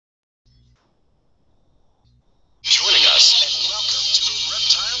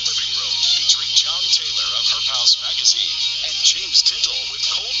James Tindall with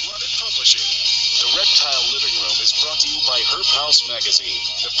Cold Blooded Publishing. The Reptile Living Room is brought to you by Herp House Magazine,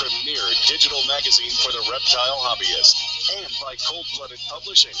 the premier digital magazine for the reptile hobbyist, and by Cold Blooded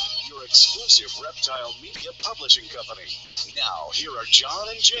Publishing, your exclusive reptile media publishing company. Now, here are John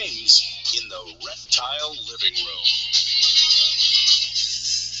and James in the Reptile Living Room.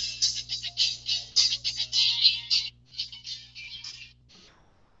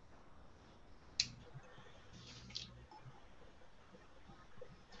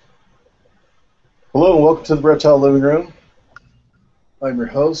 Hello and welcome to the Reptile Living Room. I'm your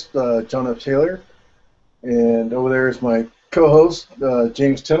host, John F. Taylor, and over there is my co-host,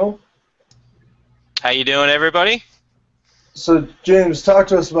 James Tindall. How you doing, everybody? So, James, talk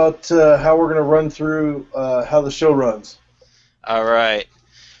to us about how we're going to run through how the show runs. All right.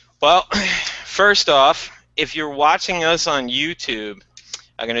 Well, first off, if you're watching us on YouTube,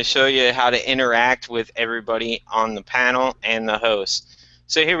 I'm going to show you how to interact with everybody on the panel and the host.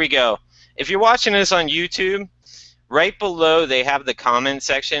 So here we go. If you're watching this on YouTube, right below they have the comment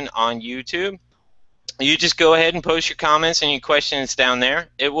section on YouTube. You just go ahead and post your comments and your questions down there.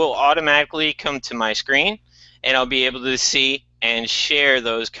 It will automatically come to my screen, and I'll be able to see and share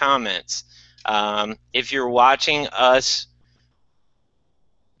those comments. If you're watching us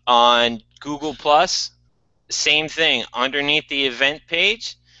on Google+, same thing. Underneath the event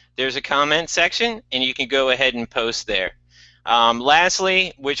page, there's a comment section, and you can go ahead and post there.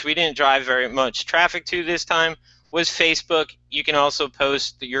 Lastly, which we didn't drive very much traffic to this time, was Facebook. You can also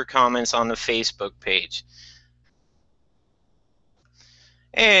post your comments on the Facebook page.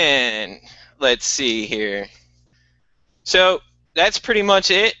 And let's see here. So that's pretty much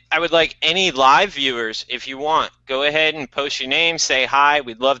it. I would like any live viewers, if you want, go ahead and post your name, say hi.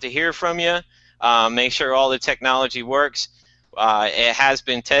 We'd love to hear from you. Make sure all the technology works. It has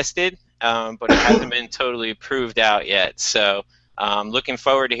been tested. But it hasn't been totally proved out yet. So looking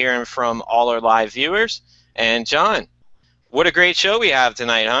forward to hearing from all our live viewers. And John, what a great show we have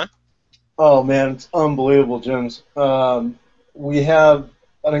tonight, huh? Oh, man, it's unbelievable, James. We have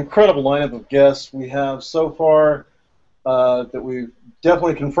an incredible lineup of guests. We have so far that we've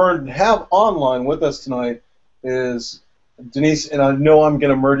definitely confirmed and have online with us tonight is Denise, and I know I'm going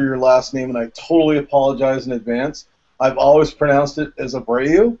to murder your last name, and I totally apologize in advance. I've always pronounced it as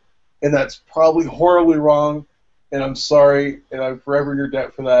Abreu, and that's probably horribly wrong, and I'm sorry, and I'm forever in your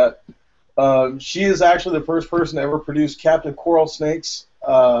debt for that. She is actually the first person to ever produce captive coral snakes.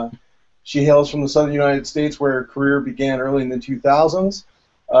 She hails from the southern United States, where her career began early in the 2000s.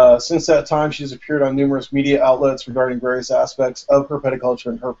 Since that time, she's appeared on numerous media outlets regarding various aspects of herpetoculture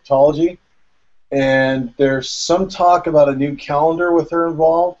and herpetology, and there's some talk about a new calendar with her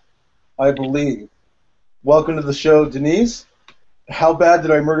involved, I believe. Welcome to the show, Denise. How bad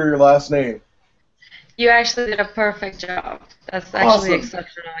did I murder your last name? You actually did a perfect job. That's actually Awesome.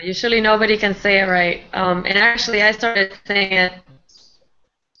 exceptional. Usually nobody can say it right. And actually I started saying it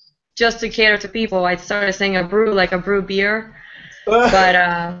just to cater to people. I started saying a brew like a brew beer. But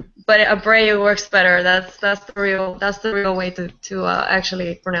Abreu works better. That's the real way to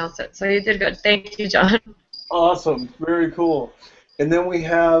actually pronounce it. So you did good. Thank you, John. Awesome. Very cool. And then we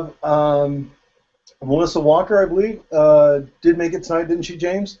have Melissa Walker, I believe, did make it tonight, didn't she,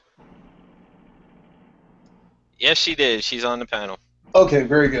 James? Yes, she did. She's on the panel. Okay,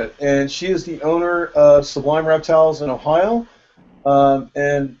 very good. And she is the owner of Sublime Reptiles in Ohio.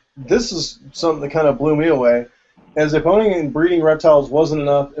 And this is something that kind of blew me away. As if owning and breeding reptiles wasn't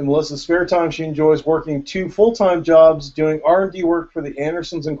enough, in Melissa's spare time, she enjoys working 2 full-time jobs, doing R&D work for the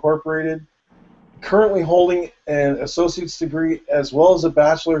Andersons Incorporated, currently holding an associate's degree as well as a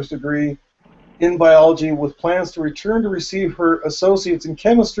bachelor's degree in biology, with plans to return to receive her associates in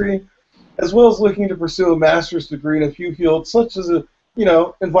chemistry, as well as looking to pursue a master's degree in a few fields such as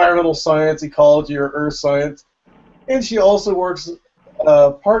environmental science, ecology, or earth science. And she also works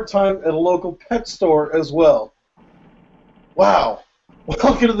part-time at a local pet store as well. Wow.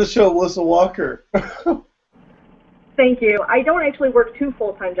 Welcome to the show, Melissa Walker. Thank you. I don't actually work 2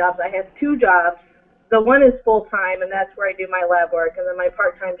 full-time jobs. I have 2 jobs. The one is full-time, and that's where I do my lab work, and then my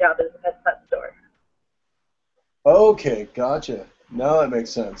part-time job is at the pet store. Okay, gotcha. Now that makes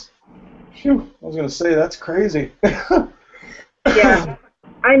sense. Phew, I was going to say, that's crazy. Yeah,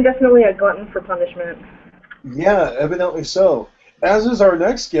 I'm definitely a glutton for punishment. Yeah, evidently so. As is our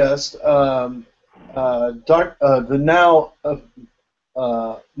next guest, the now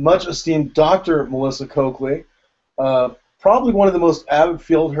much esteemed Dr. Melissa Coakley, probably one of the most avid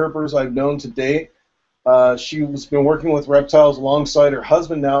field herpers I've known to date. She's been working with reptiles alongside her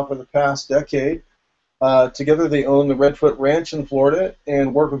husband now for the past decade. Together they own the Redfoot Ranch in Florida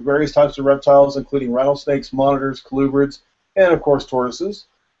and work with various types of reptiles, including rattlesnakes, monitors, colubrids, and, of course, tortoises.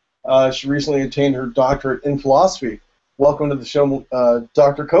 She recently attained her doctorate in philosophy. Welcome to the show,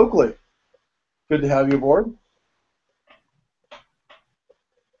 Dr. Coakley. Good to have you aboard.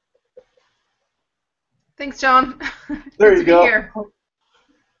 Thanks, John. There Good you to go. be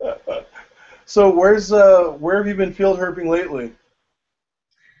here. So where have you been field herping lately?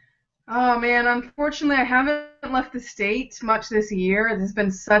 Oh man, unfortunately I haven't left the state much this year. This has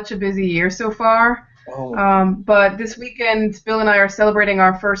been such a busy year so far. Oh. But this weekend, Bill and I are celebrating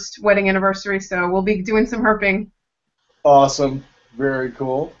our first wedding anniversary, so we'll be doing some herping. Awesome. Very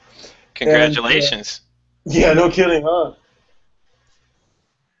cool. Congratulations. And, yeah, no kidding, huh?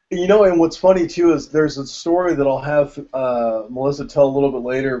 You know, and what's funny, too, is there's a story that I'll have Melissa tell a little bit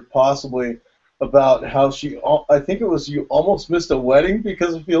later, possibly, about how I think it was you almost missed a wedding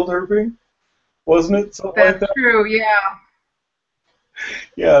because of field herping, wasn't it? Something That's like that? true, yeah.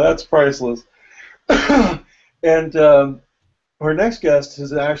 Yeah, that's priceless. And our next guest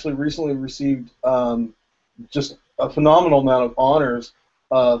has actually recently received just a phenomenal amount of honors.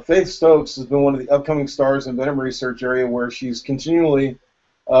 Faith Stokes has been one of the upcoming stars in venom research area where she's continually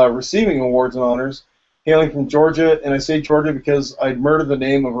receiving awards and honors, hailing from Georgia, and I say Georgia because I'd murder the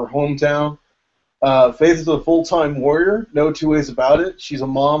name of her hometown. Faith is a full-time warrior, no two ways about it. She's a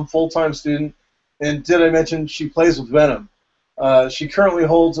mom, full-time student, and did I mention she plays with venom? She currently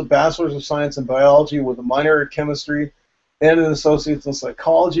holds a Bachelor's of Science in Biology with a minor in Chemistry and an Associate's in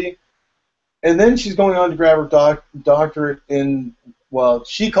Psychology. And then she's going on to grab her doctorate in, well,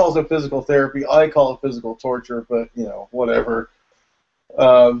 she calls it physical therapy. I call it physical torture, but, you know, whatever.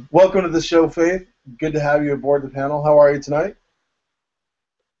 Welcome to the show, Faith. Good to have you aboard the panel. How are you tonight?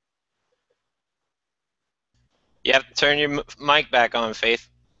 You have to turn your mic back on, Faith.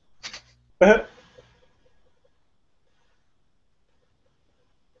 All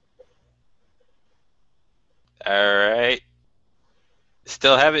right.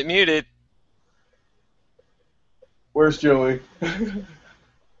 Still have it muted. Where's Joey?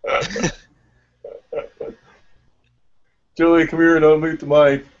 Joey, come here and unmute the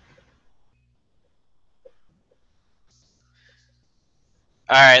mic.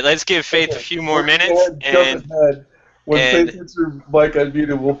 All right, let's give Faith a few more minutes. When Faith gets her mic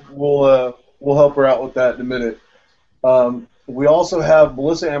unmuted, we'll help her out with that in a minute. We also have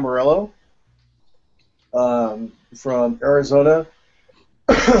Melissa Amarello from Arizona,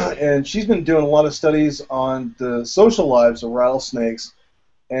 and she's been doing a lot of studies on the social lives of rattlesnakes.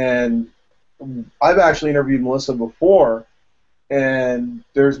 And I've actually interviewed Melissa before, and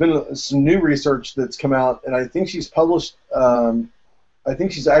there's been some new research that's come out, and I think she's published. I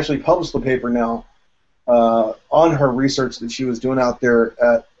think she's actually published the paper now on her research that she was doing out there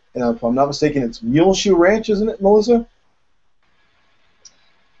at, if I'm not mistaken, it's Muleshoe Ranch, isn't it, Melissa?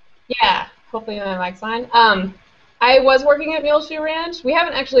 Yeah, hopefully my mic's on. I was working at Muleshoe Ranch. We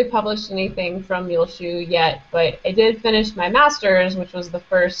haven't actually published anything from Muleshoe yet, but I did finish my master's, which was the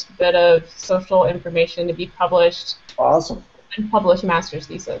first bit of social information to be published. Awesome. And published master's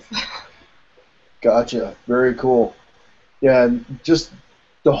thesis. Gotcha. Very cool. Yeah, and just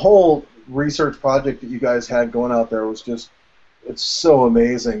the whole research project that you guys had going out there was just, it's so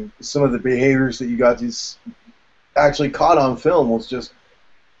amazing. Some of the behaviors that you got these actually caught on film was just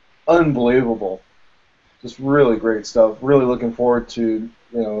unbelievable. Just really great stuff. Really looking forward to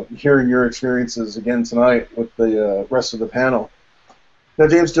hearing your experiences again tonight with the rest of the panel. Now,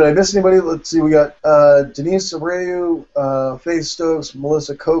 James, did I miss anybody? Let's see. We got Denise Abreu, Faith Stokes,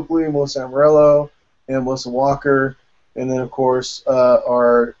 Melissa Coakley, Melissa Amarello, and Melissa Walker. And then, of course,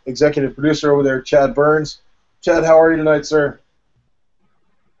 our executive producer over there, Chad Burns. Chad, how are you tonight, sir?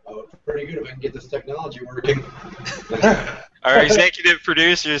 Oh, pretty good if I can get this technology working. Our executive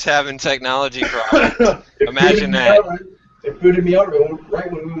producer's having technology problems. Imagine that. It booted me out right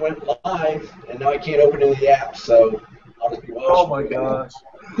when we went live, and now I can't open any of the apps, so I'll just be watching. Oh, my gosh.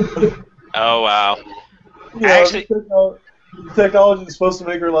 Oh, wow. Yeah, Actually, technology is supposed to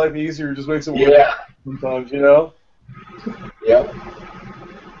make our life easier. It just makes it worse sometimes, Yep.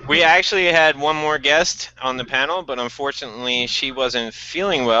 We actually had one more guest on the panel, but unfortunately she wasn't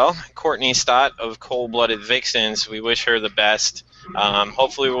feeling well. Courtney Stott of Cold Blooded Vixens. We wish her the best.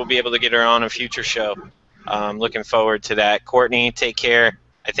 Hopefully we'll be able to get her on a future show. Looking forward to that. Courtney, take care.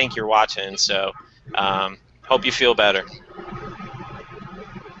 I think you're watching, so hope you feel better.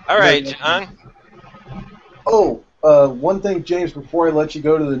 All right, John. Oh, one thing, James, before I let you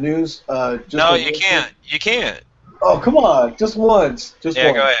go to the news. No, you can't. You can't. Oh, come on. Just once. Go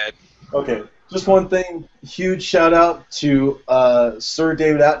ahead. Okay. Just one thing. Huge shout out to Sir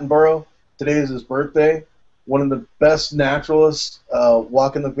David Attenborough. Today is his birthday. One of the best naturalists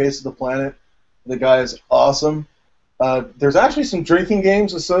walking the face of the planet. The guy is awesome. There's actually some drinking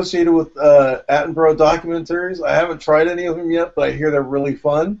games associated with Attenborough documentaries. I haven't tried any of them yet, but I hear they're really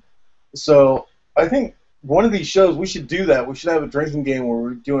fun. So I think one of these shows, we should do that. We should have a drinking game where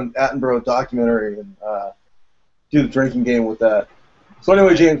we're doing Attenborough documentary and do the drinking game with that. So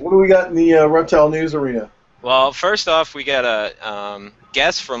anyway, James, what do we got in the reptile news arena? Well, first off, we got a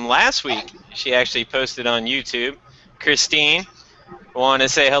guest from last week. She actually posted on YouTube. Christine, I want to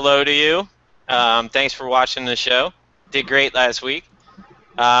say hello to you. Thanks for watching the show. Did great last week.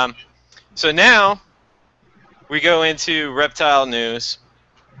 So now we go into reptile news.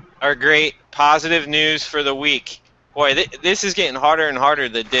 Our great positive news for the week. Boy, this is getting harder and harder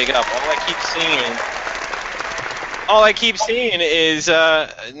to dig up. All I keep seeing is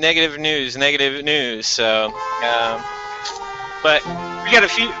negative news. So, but we got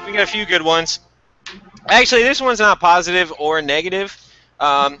a few good ones. Actually, this one's not positive or negative.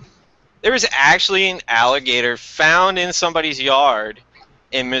 There was actually an alligator found in somebody's yard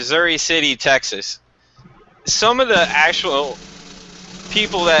in Missouri City, Texas. Some of the actual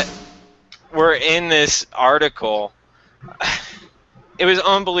people that were in this article, it was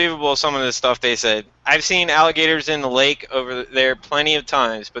unbelievable some of the stuff they said. I've seen alligators in the lake over there plenty of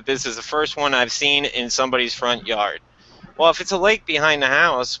times, but this is the first one I've seen in somebody's front yard. Well, if it's a lake behind the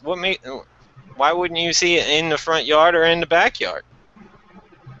house, why wouldn't you see it in the front yard or in the backyard?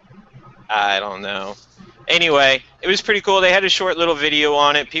 I don't know. Anyway, it was pretty cool. They had a short little video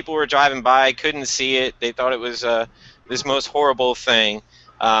on it. People were driving by, couldn't see it. They thought it was this most horrible thing.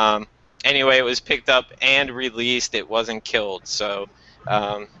 Anyway, it was picked up and released. It wasn't killed, so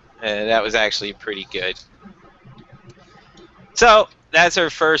that was actually pretty good. So that's our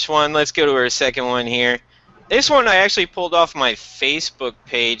first one. Let's go to our second one here. This one I actually pulled off my Facebook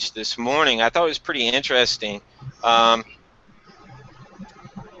page this morning. I thought it was pretty interesting.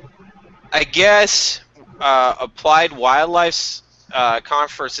 I guess Applied Wildlife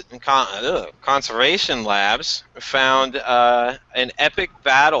Conservation Labs found an epic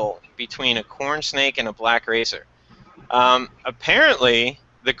battle between a corn snake and a black racer. Apparently,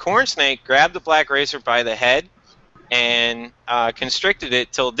 the corn snake grabbed the black racer by the head and constricted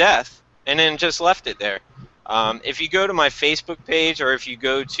it till death, and then just left it there. If you go to my Facebook page, or if you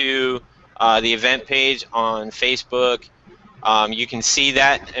go to the event page on Facebook, you can see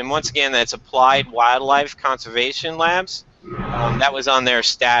that. And once again, that's Applied Wildlife Conservation Labs. That was on their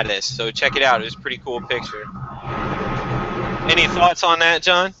status, so check it out. It was a pretty cool picture. Any thoughts on that,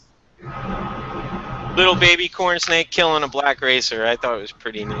 John? Little baby corn snake killing a black racer. I thought it was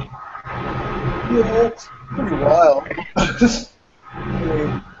pretty neat. Yeah, it's pretty wild. I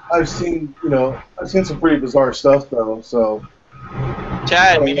mean, I've seen some pretty bizarre stuff though. So,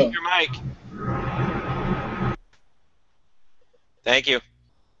 Chad, mute your mic. Thank you.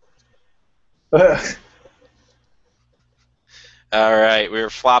 All right, we were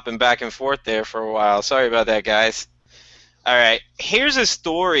flopping back and forth there for a while. Sorry about that, guys. All right, here's a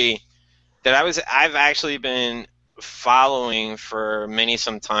story that I've actually been following for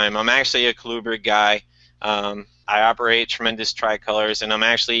some time. I'm actually a colubrid guy. I operate Tremendous Tricolors, and I'm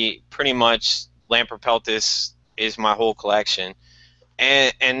actually pretty much Lamprepeltis is my whole collection.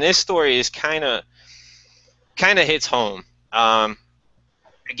 And this story is kind of hits home. I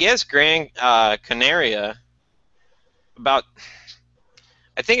guess Gran Canaria, I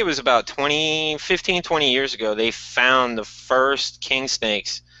think it was about 15, 20 years ago, they found the first king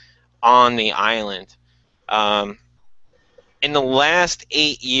snakes on the island. In the last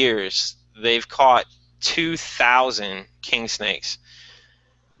 8 years, they've caught 2,000 king snakes.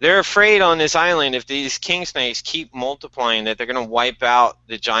 They're afraid on this island, if these king snakes keep multiplying, that they're going to wipe out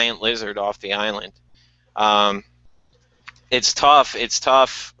the giant lizard off the island. It's tough. It's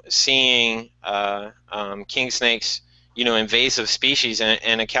tough seeing king snakes, invasive species,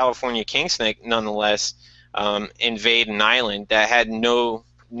 and a California king snake, nonetheless, invade an island that had no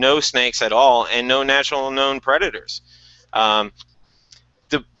snakes at all and no natural known predators. The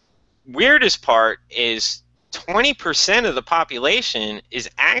weirdest part is 20% of the population is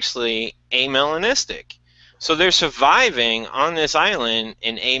actually amelanistic. So they're surviving on this island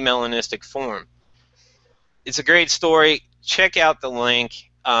in amelanistic form. It's a great story. Check out the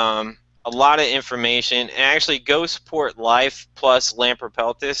link. A lot of information. And actually go support Life plus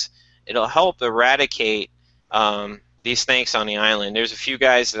Lamprepeltis. It'll help eradicate these snakes on the island. There's a few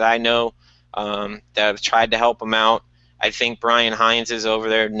guys that I know that have tried to help them out. I think Brian Hines is over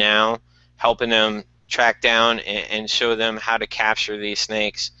there now helping them track down and show them how to capture these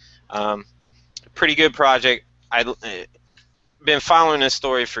snakes. Pretty good project. I've been following this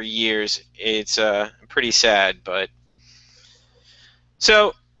story for years. It's pretty sad, but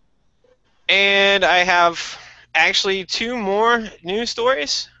so, and I have Actually, two more news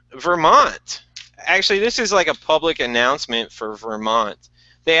stories. Vermont. Actually, this is like a public announcement for Vermont.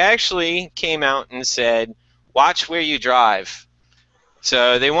 They actually came out and said, watch where you drive.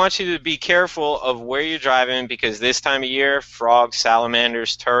 So they want you to be careful of where you're driving because this time of year, frogs,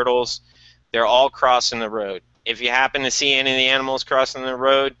 salamanders, turtles, they're all crossing the road. If you happen to see any of the animals crossing the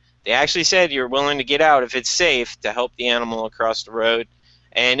road, they actually said you're willing to get out if it's safe to help the animal across the road.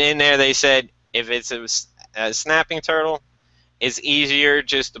 And in there they said if it's a snapping turtle, it's easier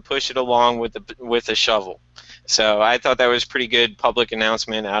just to push it along with a shovel. So I thought that was a pretty good public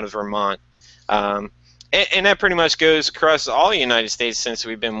announcement out of Vermont. And that pretty much goes across all the United States since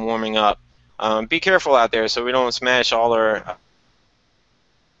we've been warming up. Be careful out there so we don't smash all our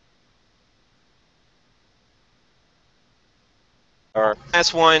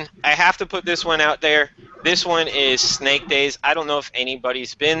last one. I have to put this one out there. This one is Snake Days. I don't know if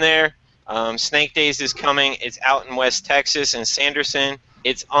anybody's been there. Snake Days is coming. It's out in West Texas in Sanderson.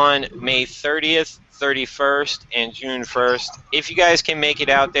 It's on May 30th, 31st, and June 1st. If you guys can make it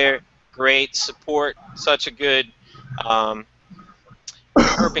out there, great. Support such a good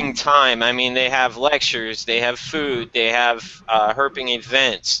herping time. I mean, they have lectures, they have food, they have herping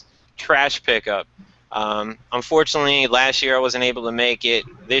events, trash pickup. Unfortunately, last year I wasn't able to make it.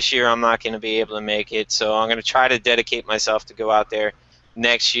 This year I'm not going to be able to make it, so I'm going to try to dedicate myself to go out there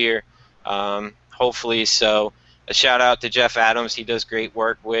next year, hopefully. So a shout out to Jeff Adams. He does great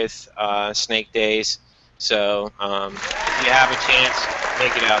work with Snake Days. So if you have a chance,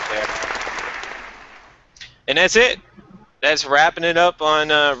 make it out there. And that's it. That's wrapping it up on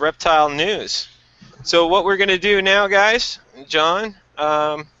reptile news. So what we're going to do now, guys, John,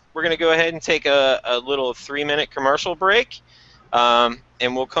 we're going to go ahead and take a little 3-minute commercial break, and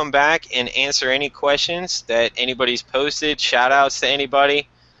we'll come back and answer any questions that anybody's posted, shout-outs to anybody.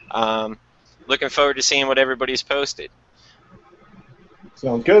 Looking forward to seeing what everybody's posted.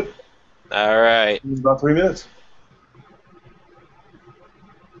 Sounds good. All right. About 3 minutes.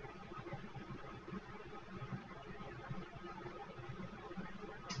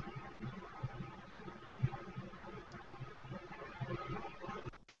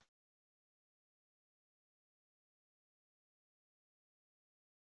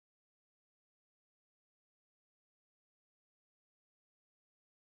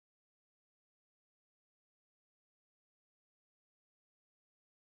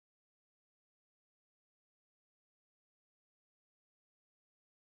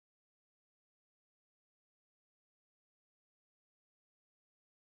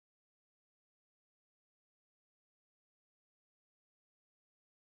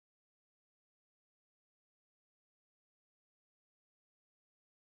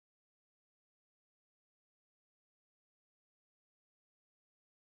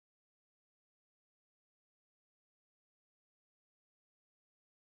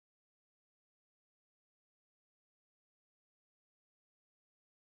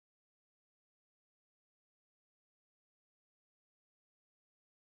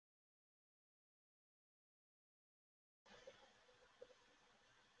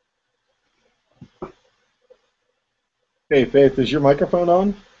 Hey, Faith, is your microphone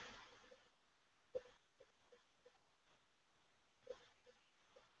on?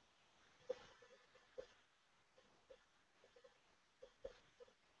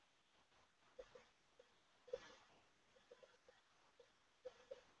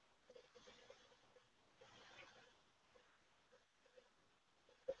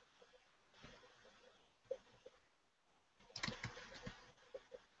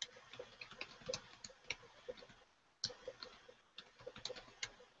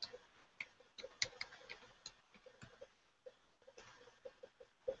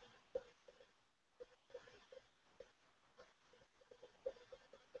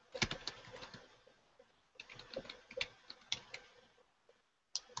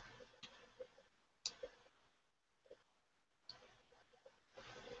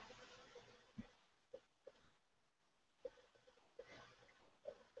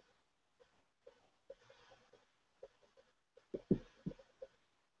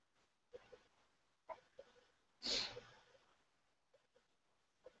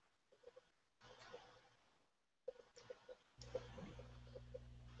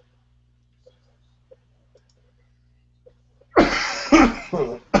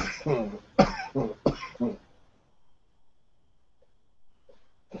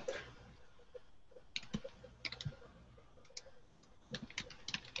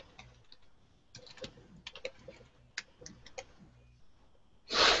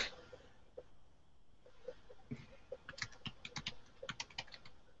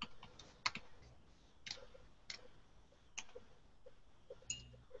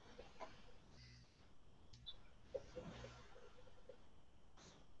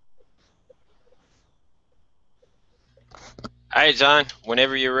 right, John,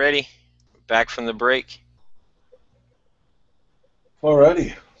 whenever you're ready, back from the break.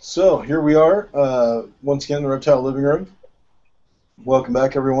 Alrighty, so here we are, once again in the Reptile Living Room. Welcome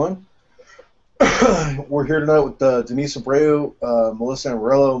back, everyone. We're here tonight with Denise Abreu, Melissa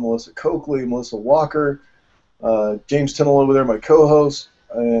Amarello, Melissa Coakley, Melissa Walker, James Tindall over there, my co-host,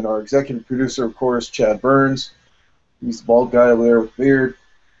 and our executive producer, of course, Chad Burns. He's the bald guy over there with the beard.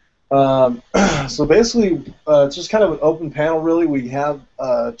 So basically, it's just kind of an open panel, really. We have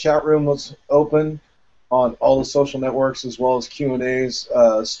a chat room that's open on all the social networks, as well as Q&As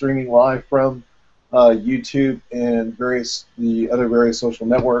streaming live from YouTube and the other various social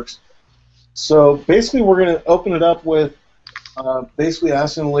networks. So basically, we're going to open it up with basically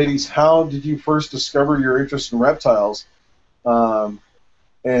asking the ladies, how did you first discover your interest in reptiles? And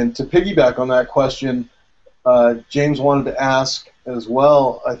to piggyback on that question, James wanted to ask as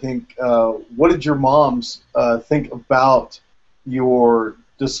well, I think, what did your moms think about your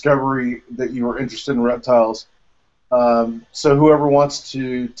discovery that you were interested in reptiles? So whoever wants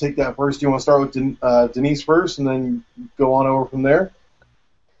to take that first, do you want to start with Denise first and then go on over from there?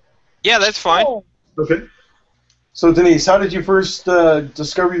 Yeah, that's fine. Okay. So Denise, how did you first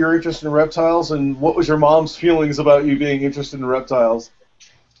discover your interest in reptiles, and what was your mom's feelings about you being interested in reptiles?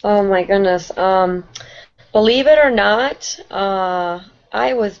 Oh my goodness. Believe it or not,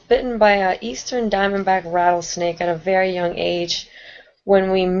 I was bitten by an eastern diamondback rattlesnake at a very young age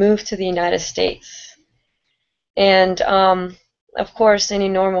when we moved to the United States. And of course, any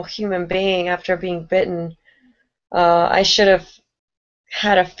normal human being, after being bitten, I should have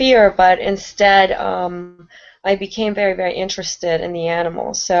had a fear, but instead I became very, very interested in the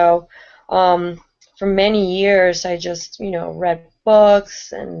animal. So for many years, I just, read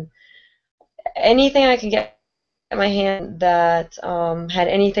books and anything I could get in my hand that had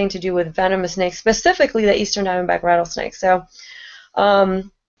anything to do with venomous snakes, specifically the eastern diamondback rattlesnake. So,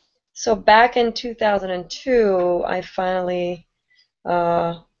 so back in 2002, I finally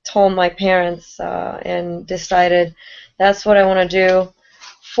told my parents and decided that's what I want to do.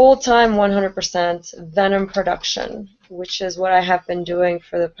 Full-time, 100% venom production, which is what I have been doing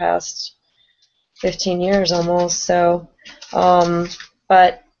for the past 15 years almost. So,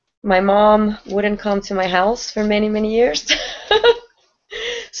 but my mom wouldn't come to my house for many, many years.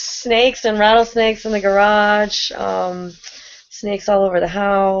 Snakes and rattlesnakes in the garage, snakes all over the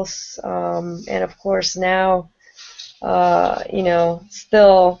house, and of course now,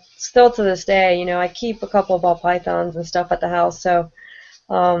 still to this day, I keep a couple of ball pythons and stuff at the house. So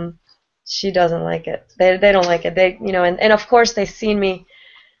she doesn't like it. They don't like it. And of course they've seen me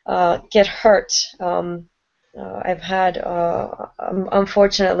get hurt. I've had,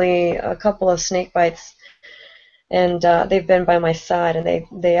 unfortunately, a couple of snake bites, and they've been by my side, and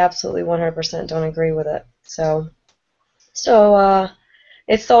they absolutely 100% don't agree with it. So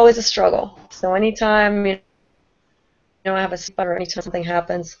it's always a struggle. So anytime I have a snake bite, or anytime something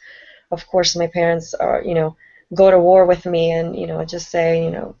happens, of course my parents are go to war with me, and just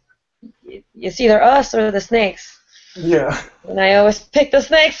say it's either us or the snakes. Yeah. And I always pick the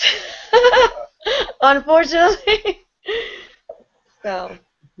snakes. Unfortunately. So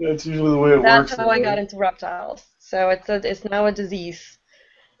that's usually the way it that's works. how I got into reptiles. So it's now a disease.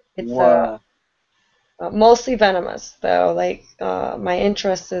 It's wow. Mostly venomous, though. Like my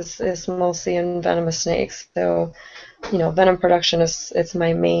interest is mostly in venomous snakes. So venom production it's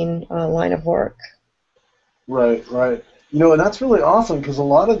my main line of work. Right. And that's really awesome, because a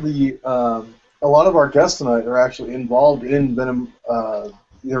lot of our guests tonight are actually involved in venom,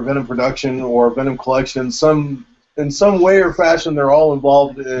 either venom production or venom collection. In some way or fashion, they're all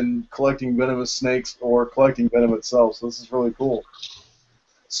involved in collecting venomous snakes or collecting venom itself. So this is really cool.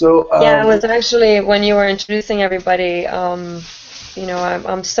 So yeah, it was actually when you were introducing everybody. I'm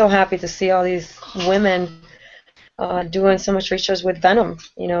so happy to see all these women doing so much research with venom.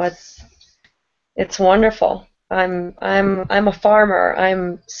 It's wonderful. I'm a farmer.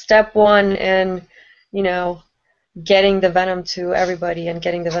 I'm step one in, getting the venom to everybody and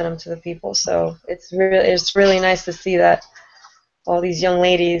getting the venom to the people. So it's really nice to see that all these young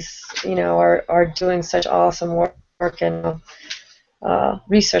ladies, are doing such awesome work and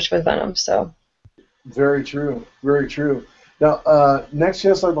research with venom. So very true. Now, next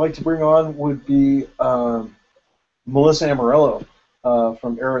guest I'd like to bring on would be Melissa Amarello.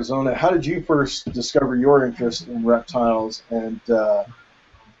 From Arizona. How did you first discover your interest in reptiles, and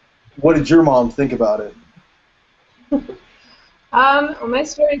what did your mom think about it? Well, my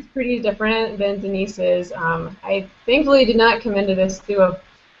story is pretty different than Denise's. I thankfully did not come into this through a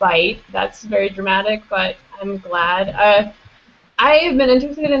bite. That's very dramatic, but I'm glad. I have been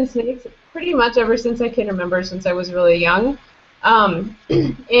interested in snakes pretty much ever since I can remember, since I was really young.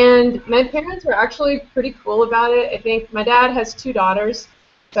 And my parents were actually pretty cool about it. I think my dad has 2 daughters,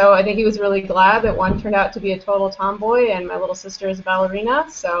 so I think he was really glad that one turned out to be a total tomboy, and my little sister is a ballerina.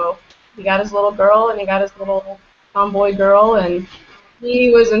 So he got his little girl, and he got his little tomboy girl, and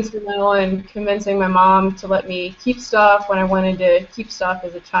he was instrumental in convincing my mom to let me keep stuff when I wanted to keep stuff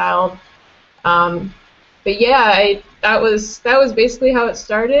as a child. But yeah, that was basically how it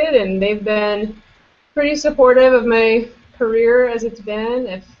started, and they've been pretty supportive of my career as it's been.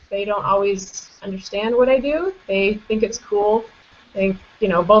 If they don't always understand what I do, they think it's cool. They,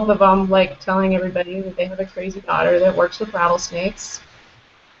 both of them like telling everybody that they have a crazy daughter that works with rattlesnakes.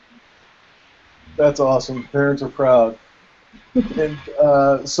 That's awesome. Parents are proud. And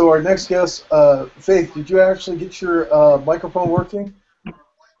so our next guest, Faith, did you actually get your microphone working?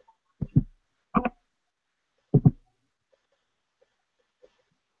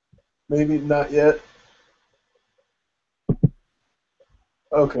 Maybe not yet.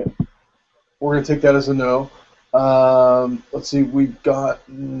 Okay. We're going to take that as a no. Let's see. We've got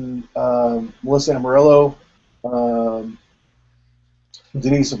Melissa Amarillo,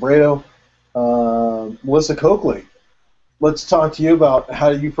 Denise Abreu, Melissa Coakley. Let's talk to you about how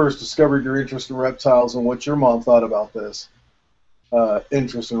you first discovered your interest in reptiles and what your mom thought about this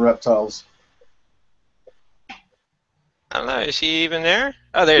interest in reptiles. I don't know. Is she even there?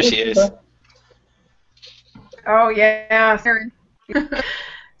 Oh, there she is. Oh, yeah.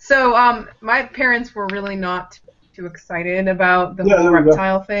 So my parents were really not too excited about the whole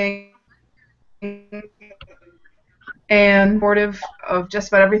reptile thing. And supportive of just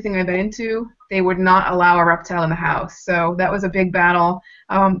about everything I've been into. They would not allow a reptile in the house. So that was a big battle.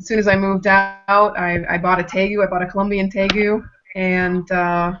 As soon as I moved out, I bought a tegu. I bought a Colombian tegu. And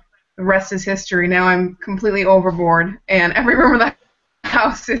the rest is history. Now I'm completely overboard. And every room of the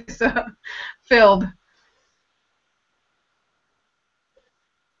house is filled.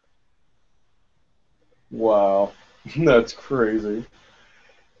 Wow. That's crazy.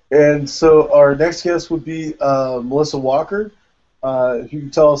 And so our next guest would be Melissa Walker. If you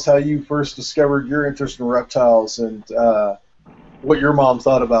can tell us how you first discovered your interest in reptiles and what your mom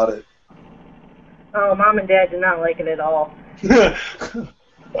thought about it. Oh, Mom and Dad did not like it at all.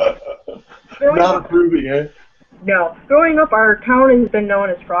 Not approving, eh? No. Growing up, our town has been known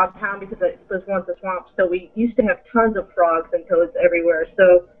as Frog Town because it was once a swamp, so we used to have tons of frogs and toads everywhere.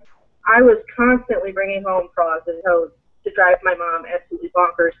 So I was constantly bringing home frogs and toads to drive my mom absolutely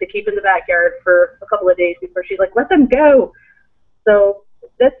bonkers, to keep in the backyard for a couple of days before she's like, let them go. So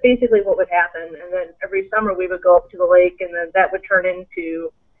that's basically what would happen. And then every summer we would go up to the lake, and then that would turn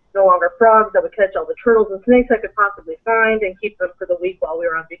into no longer frogs. I would catch all the turtles and snakes I could possibly find and keep them for the week while we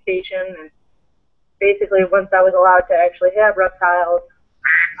were on vacation. And basically, once I was allowed to actually have reptiles,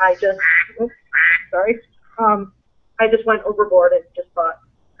 I just went overboard and just bought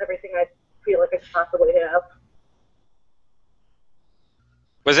everything I feel like I could possibly have.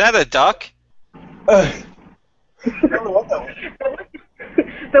 Was that a duck? I don't know what that was.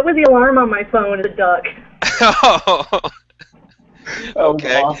 That was the alarm on my phone, a duck. Oh.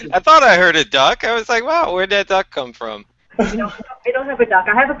 Okay. Awesome. I thought I heard a duck. I was like, wow, where'd that duck come from? No, I don't have a duck.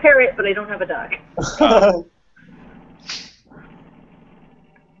 I have a parrot, but I don't have a duck.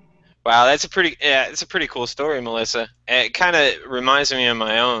 Wow, it's a pretty cool story, Melissa. It kind of reminds me of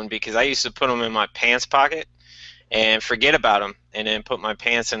my own because I used to put them in my pants pocket and forget about them, and then put my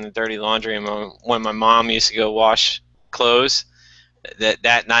pants in the dirty laundry. And when my mom used to go wash clothes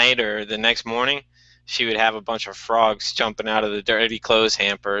that night or the next morning, she would have a bunch of frogs jumping out of the dirty clothes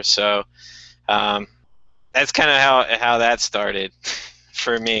hamper. So that's kind of how that started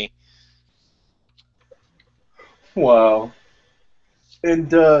for me. Wow. And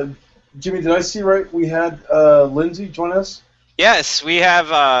Jimmy, did I see right? We had Lindsay join us. Yes, we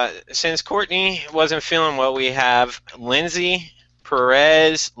have, since Courtney wasn't feeling well, we have Lindsay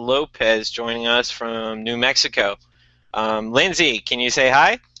Perez Lopez joining us from New Mexico. Lindsay, can you say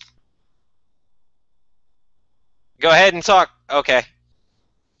hi? Go ahead and talk. Okay.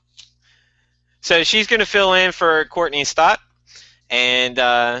 So she's going to fill in for Courtney Stott and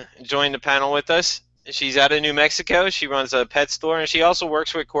join the panel with us. She's out of New Mexico. She runs a pet store, and she also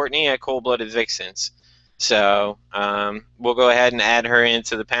works with Courtney at Cold Blooded Vixens. So we'll go ahead and add her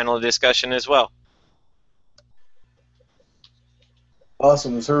into the panel discussion as well.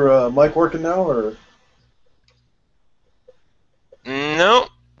 Awesome. Is her mic working now, or? No.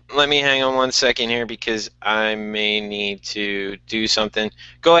 Let me hang on 1 second here because I may need to do something.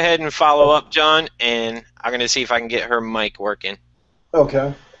 Go ahead and follow up, John, and I'm going to see if I can get her mic working.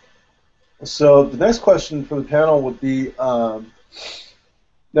 Okay. So the next question for the panel would be,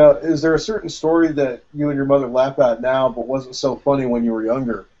 Now, is there a certain story that you and your mother laugh at now, but wasn't so funny when you were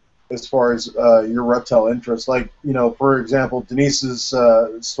younger, as far as your reptile interest? Like, for example, Denise's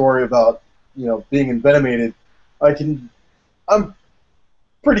story about, being envenomated. I'm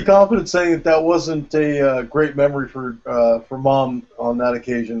pretty confident saying that that wasn't a great memory for Mom on that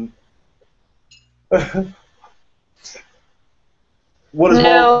occasion. What is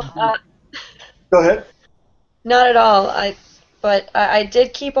No, Mom? Go ahead. not at all. But I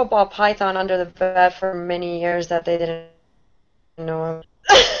did keep a ball python under the bed for many years that they didn't know.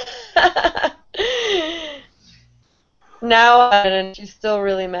 Now, and she's still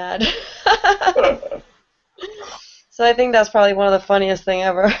really mad. So I think that's probably one of the funniest thing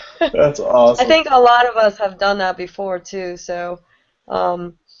ever. That's awesome. I think a lot of us have done that before too. So,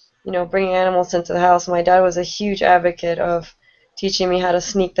 bringing animals into the house. My dad was a huge advocate of teaching me how to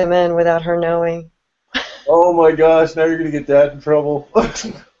sneak them in without her knowing. Oh my gosh! Now you're gonna get Dad in trouble.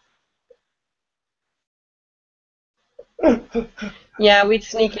 Yeah, we'd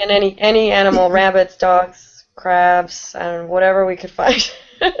sneak in any animal, rabbits, dogs, crabs, and whatever we could find.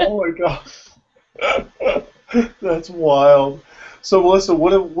 Oh my god. That's wild. So Melissa,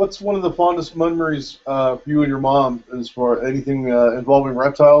 what's one of the fondest memories for you and your mom as far anything involving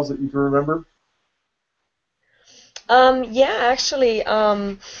reptiles that you can remember? Yeah, actually,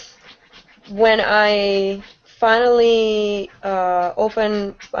 when I finally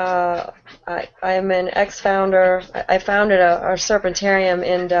opened, I'm an ex-founder. I founded a serpentarium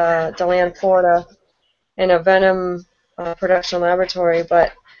in DeLand, Florida, in a venom production laboratory.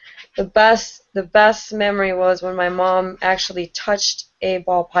 But the best memory was when my mom actually touched a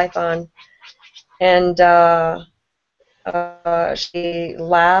ball python, and she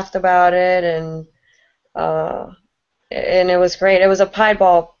laughed about it, and it was great. It was a pied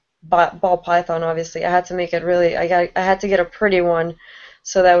ball python. Obviously, I had to make it really. I had to get a pretty one,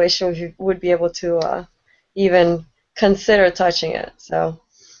 so that way she would be able to even consider touching it. So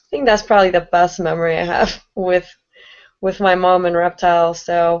I think that's probably the best memory I have with my mom and reptiles.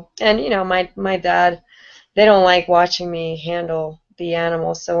 So, and my dad, they don't like watching me handle the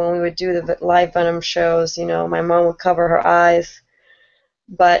animals. So when we would do the live venom shows, my mom would cover her eyes.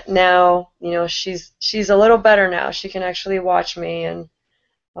 But now, she's a little better now. She can actually watch me, and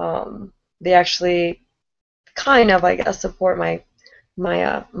they actually kind of, I guess, support my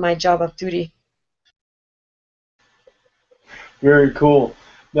job of duty. Very cool.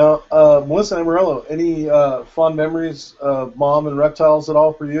 Now, Melissa Amarillo, any fond memories of Mom and reptiles at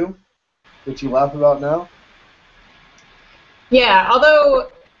all for you that you laugh about now? Yeah, although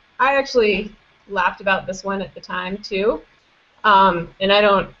I actually laughed about this one at the time too. And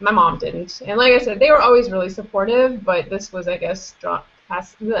my mom didn't. And like I said, they were always really supportive, but this was, I guess, going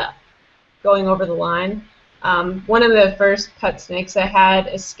over the line. One of the first pet snakes I had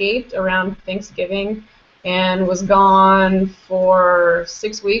escaped around Thanksgiving and was gone for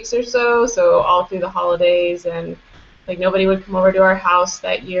 6 weeks or so all through the holidays, and like nobody would come over to our house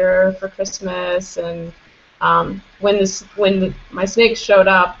that year for Christmas. And when my snake showed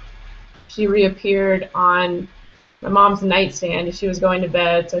up, she reappeared on my mom's nightstand as she was going to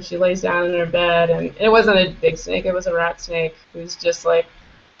bed, so she lays down in her bed, and it wasn't a big snake, it was a rat snake. It was just like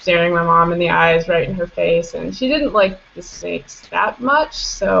staring my mom in the eyes right in her face, and she didn't like the snakes that much,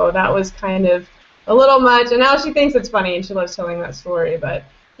 so that was kind of a little much, and now she thinks it's funny and she loves telling that story, but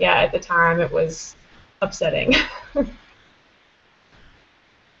yeah, at the time it was upsetting.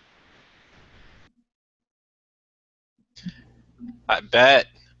 I bet.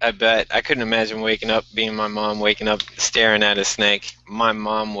 I couldn't imagine being my mom, waking up staring at a snake. My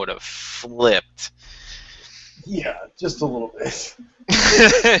mom would have flipped. Yeah, just a little bit.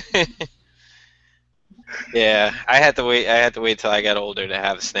 Yeah, I had to wait till I got older to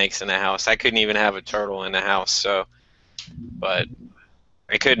have snakes in the house. I couldn't even have a turtle in the house, but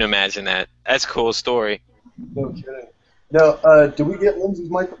I couldn't imagine that. That's a cool story. No kidding. Now, do we get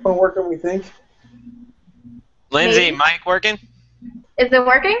Lindsay's microphone working, we think? Lindsay, mic working? Is it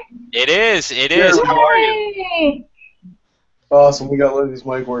working? It is. How are you? Awesome, we got Lindsay's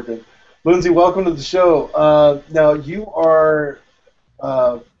mic working. Lindsay, welcome to the show. Now, you are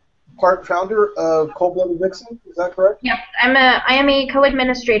part founder of Cold Blooded Vixen, is that correct? Yep, I am a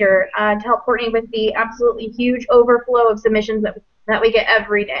co-administrator to help Courtney with the absolutely huge overflow of submissions that we get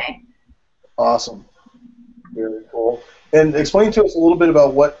every day. Awesome. Very cool. And explain to us a little bit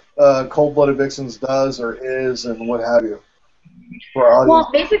about what Cold Blooded Vixens does or is and what have you for our audience.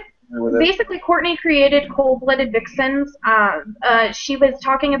 Well, with it. Basically, Courtney created Cold-Blooded Vixens. She was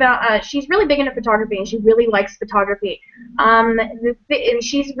talking about, she's really big into photography, and she really likes photography. And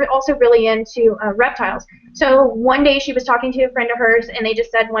she's also really into reptiles. So one day she was talking to a friend of hers, and they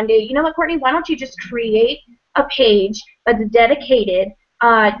just said one day, you know what, Courtney, why don't you just create a page that's dedicated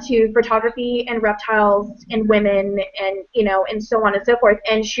to photography and reptiles and women and, you know, and so on and so forth.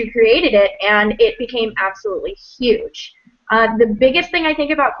 And she created it, and it became absolutely huge. The biggest thing I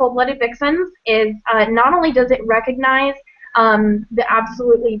think about Cold-Blooded Vixens is not only does it recognize the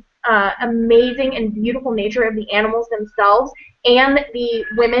absolutely amazing and beautiful nature of the animals themselves and the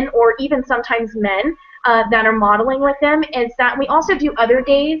women or even sometimes men that are modeling with them, is that we also do other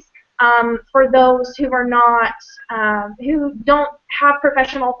days for those who are not, who don't have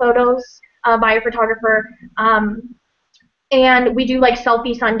professional photos by a photographer, and we do like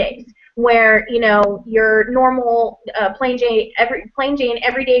selfie Sundays, where, you know, your normal plain Jane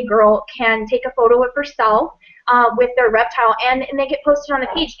everyday girl can take a photo of herself with their reptile, and they get posted on a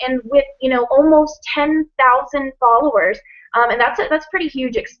page, and with, you know, almost 10,000 followers, and that's pretty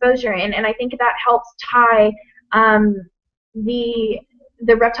huge exposure, and I think that helps tie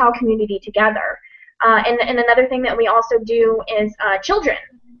the reptile community together. And another thing that we also do is children.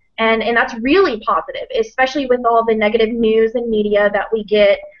 And that's really positive, especially with all the negative news and media that we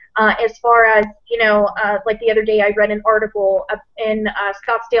get as far as, you know, like the other day I read an article in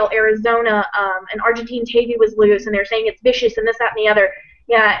Scottsdale, Arizona, an Argentine tegu was loose, and they're saying it's vicious and this, that, and the other.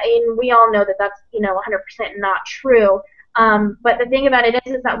 Yeah, and we all know that that's, you know, 100% not true. But the thing about it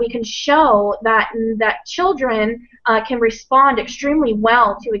is that we can show that children can respond extremely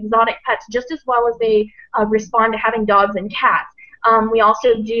well to exotic pets just as well as they respond to having dogs and cats. We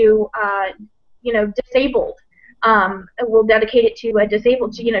also do, you know, disabled. We'll dedicate it to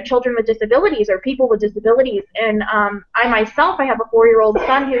disabled, you know, children with disabilities or people with disabilities. And I myself, I have a 4-year-old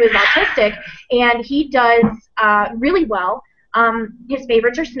son who is autistic, and he does really well. His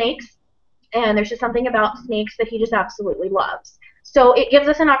favorites are snakes. And there's just something about snakes that he just absolutely loves. So it gives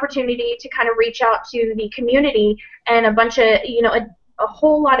us an opportunity to kind of reach out to the community and a bunch of, you know, a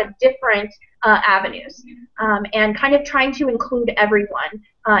whole lot of different avenues, and kind of trying to include everyone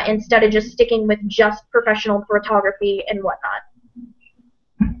instead of just sticking with just professional photography and whatnot.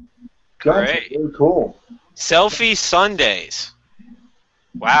 Great. Very cool. Selfie Sundays.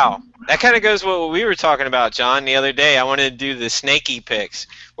 Wow. That kind of goes with what we were talking about, John, the other day. I wanted to do the snaky pics,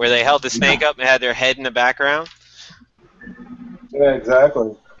 where they held the snake up and had their head in the background. Yeah,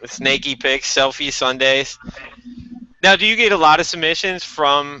 exactly. The snaky pics, selfie Sundays. Now, do you get a lot of submissions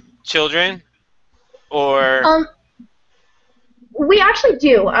from children? Or... We actually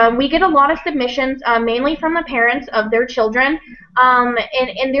do. We get a lot of submissions, mainly from the parents of their children,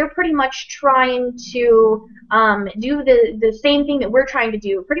 and they're pretty much trying to do the same thing that we're trying to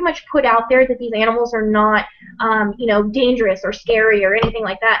do, pretty much put out there that these animals are not, you know, dangerous or scary or anything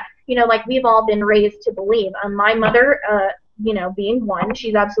like that, you know, like we've all been raised to believe. My mother, you know, being one,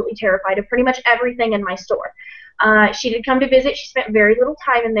 she's absolutely terrified of pretty much everything in my store. She did come to visit. She spent very little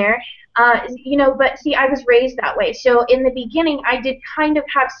time in there. You know, but see, I was raised that way. So in the beginning, I did kind of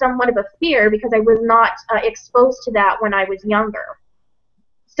have somewhat of a fear because I was not exposed to that when I was younger.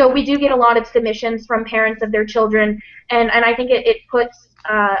 So we do get a lot of submissions from parents of their children, and I think it puts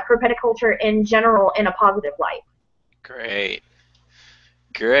herpeticulture in general in a positive light. Great.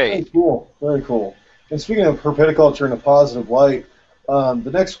 Great. Very cool. Very cool. And speaking of herpeticulture in a positive light,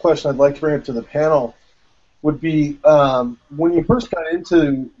 the next question I'd like to bring up to the panel would be, when you first got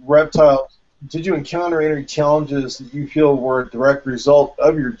into reptiles, did you encounter any challenges that you feel were a direct result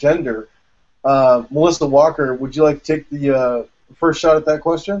of your gender? Melissa Walker, would you like to take the first shot at that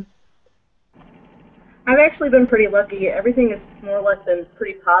question? I've actually been pretty lucky. Everything has more or less been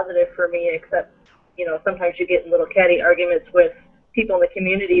pretty positive for me, except, you know, sometimes you get in little catty arguments with people in the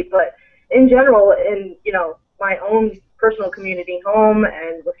community. But in general, in, you know, my own personal community, home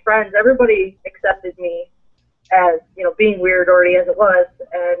and with friends, everybody accepted me as, you know, being weird already as it was,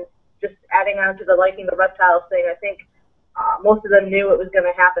 and just adding on to the liking the reptiles thing, I think most of them knew it was going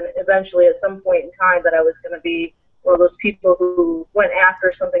to happen eventually at some point in time, that I was going to be one of those people who went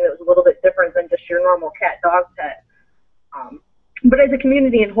after something that was a little bit different than just your normal cat dog pet. But as a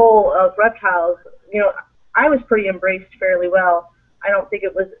community in whole of reptiles, you know, I was pretty embraced fairly well. I don't think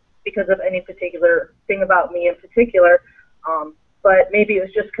it was because of any particular thing about me in particular. But maybe it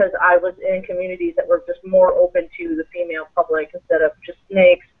was just because I was in communities that were just more open to the female public instead of just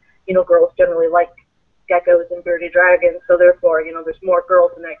snakes. You know, girls generally like geckos and bearded dragons, so therefore, you know, there's more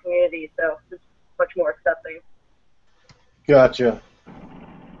girls in that community, so it's much more accepting. Gotcha.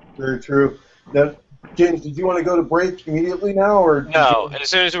 Very true. Now, James, did you want to go to break immediately now, or No, as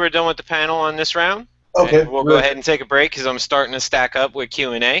soon as we're done with the panel on this round, Okay, we'll go ahead and take a break because I'm starting to stack up with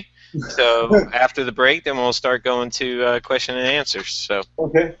Q&A. So after the break, then we'll start going to question and answers. So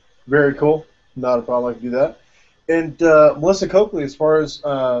Okay, very cool. Not a problem. I can do that. And Melissa Coakley, as far as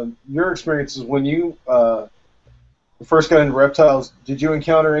your experiences when you first got into reptiles, did you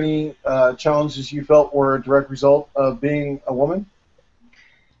encounter any challenges you felt were a direct result of being a woman?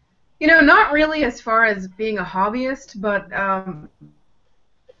 You know, not really as far as being a hobbyist, but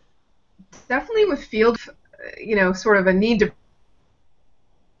definitely with field, you know, sort of a need to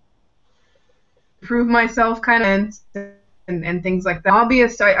prove myself kind of and things like that.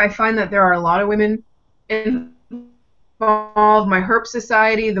 Hobbyist, I find that there are a lot of women involved. My Herp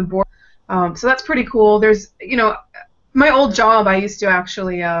Society, the board, so that's pretty cool. There's, you know, my old job, I used to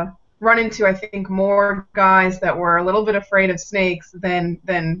actually run into, I think, more guys that were a little bit afraid of snakes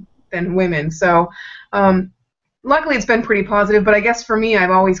than women. So luckily it's been pretty positive, but I guess for me,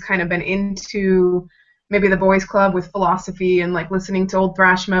 I've always kind of been into maybe the boys club with philosophy and like listening to old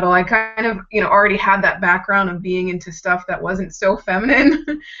thrash metal. I kind of, you know, already had that background of being into stuff that wasn't so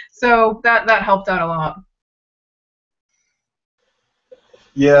feminine. So that helped out a lot.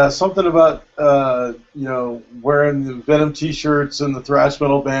 Yeah, something about you know, wearing the Venom T-shirts and the thrash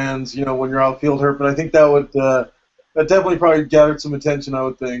metal bands, you know, when you're out field herping. I think that would that definitely probably gathered some attention, I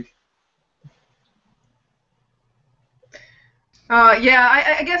would think.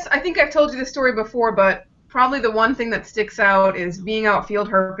 Yeah, I guess I think I've told you this story before, but probably the one thing that sticks out is being out field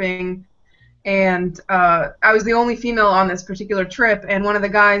herping, and I was the only female on this particular trip, and one of the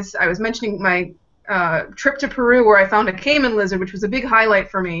guys, I was mentioning my trip to Peru where I found a caiman lizard, which was a big highlight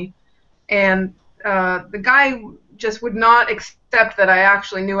for me, and the guy just would not accept that I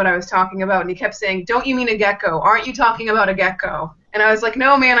actually knew what I was talking about, and he kept saying, "Don't you mean a gecko? Aren't you talking about a gecko?" And I was like,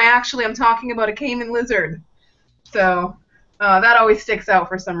 "No, man, I actually am talking about a caiman lizard." So that always sticks out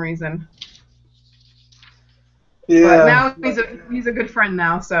for some reason. Yeah. But now he's a good friend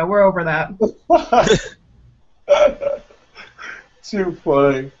now, so we're over that. Too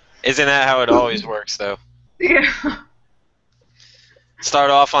funny. isn't that how it always works, though? Yeah.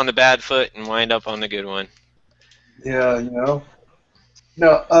 Start off on the bad foot and wind up on the good one. Yeah, you know.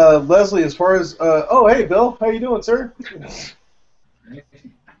 Now, Leslie, as far as oh, hey, Bill, how you doing, sir?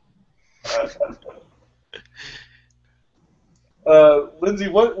 Lindsay,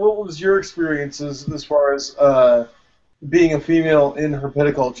 what was your experiences as far as being a female in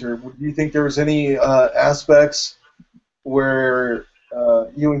herpetoculture? Do you think there was any aspects where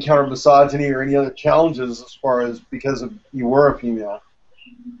you encountered misogyny or any other challenges as far as because of you were a female?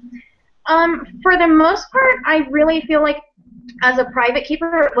 For the most part, I really feel like as a private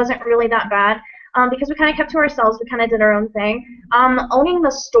keeper, it wasn't really that bad. Because we kind of kept to ourselves, we kind of did our own thing. Owning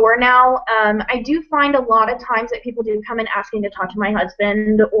the store now, I do find a lot of times that people do come in asking to talk to my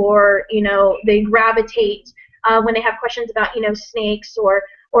husband, or they gravitate when they have questions about snakes or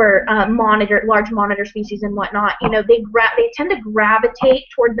large monitor species and whatnot. They tend to gravitate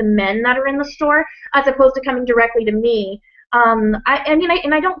toward the men that are in the store as opposed to coming directly to me.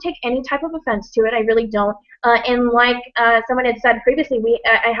 I don't take any type of offense to it. I really don't. And like someone had said previously,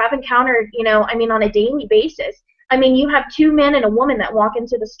 I have encountered, on a daily basis. You have two men and a woman that walk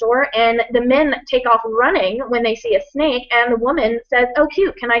into the store, and the men take off running when they see a snake, and the woman says, "Oh,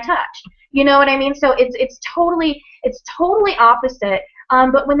 cute, can I touch?" You know what I mean? So it's totally opposite.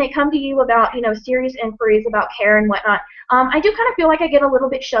 But when they come to you about serious inquiries about care and whatnot, I do kind of feel like I get a little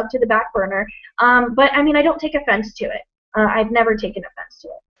bit shoved to the back burner. But I don't take offense to it. I've never taken offense to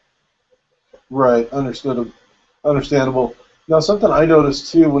it. Right, understandable. Now, something I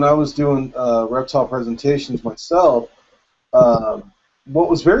noticed too when I was doing reptile presentations myself, what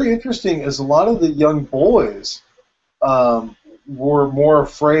was very interesting is a lot of the young boys were more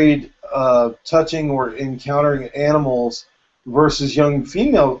afraid of touching or encountering animals versus young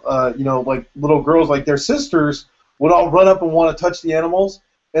female, like little girls, like their sisters would all run up and want to touch the animals.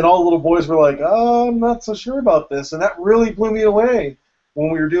 And all the little boys were like, "Oh, I'm not so sure about this," and that really blew me away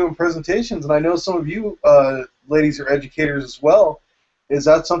when we were doing presentations. And I know some of you ladies are educators as well. Is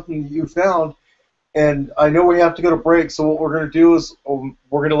that something that you found? And I know we have to go to break, so what we're going to do is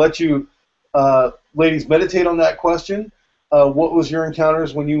we're going to let you ladies meditate on that question. What was your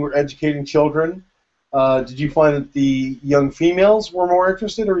encounters when you were educating children? Did you find that the young females were more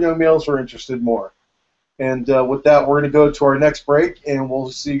interested, or young males were interested more? And with that, we're going to go to our next break, and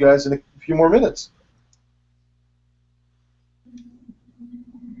we'll see you guys in a few more minutes.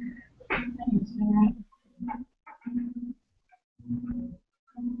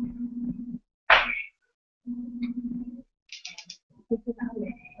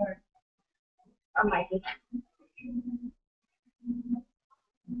 On my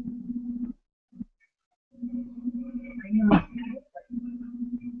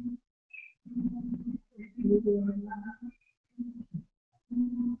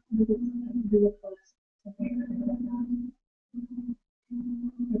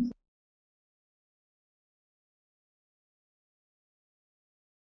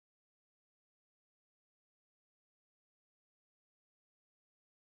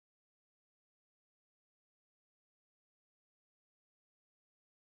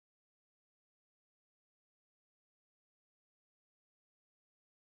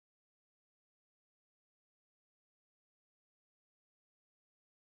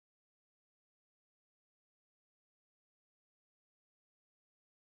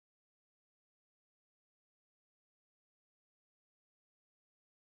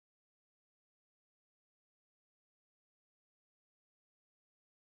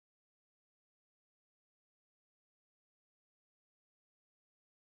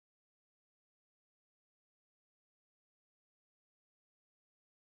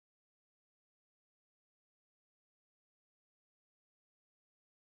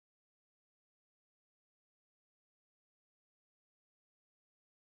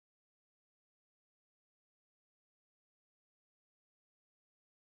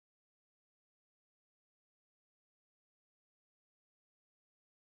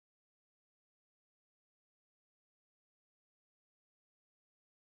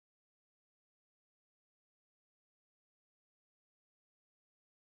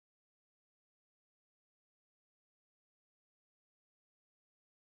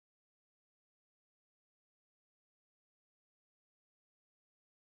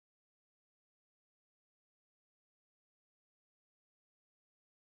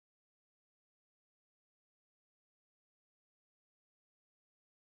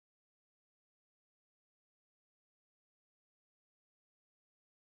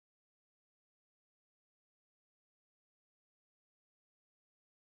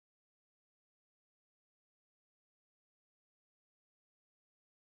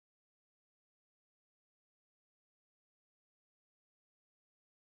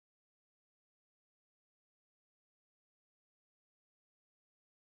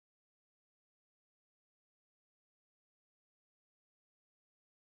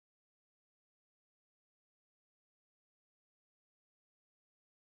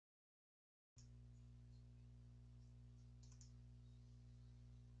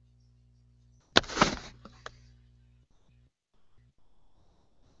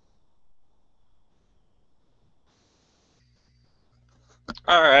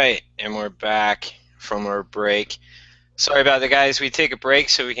All right, and we're back from our break. Sorry about that, guys. We take a break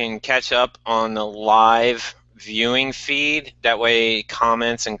so we can catch up on the live viewing feed. That way,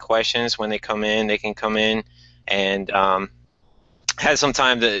 comments and questions, when they come in, they can come in and have some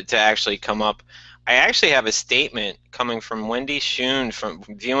time to actually come up. I actually have a statement coming from Wendy Schoon from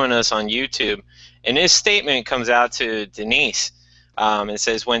viewing us on YouTube, and this statement comes out to Denise. It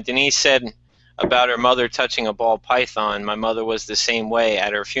says, when Denise said about her mother touching a ball python, my mother was the same way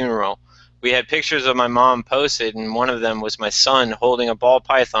at her funeral. We had pictures of my mom posted, and one of them was my son holding a ball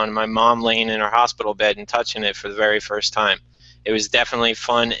python and my mom laying in her hospital bed and touching it for the very first time. It was definitely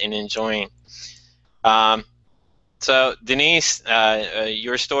fun and enjoying. So, Denise,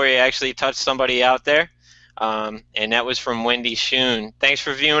 your story actually touched somebody out there, and that was from Wendy Schoon. Thanks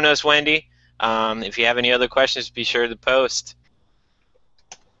for viewing us, Wendy. If you have any other questions, be sure to post.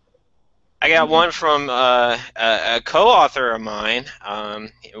 I got one from a co-author of mine.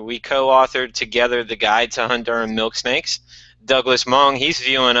 We co-authored together the Guide to Honduran Milk Snakes. Douglas Mong, he's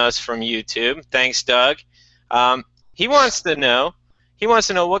viewing us from YouTube. Thanks, Doug. He wants to know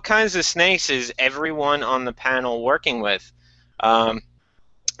what kinds of snakes is everyone on the panel working with.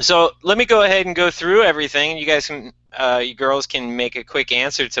 So let me go ahead and go through everything. You guys can, you girls can make a quick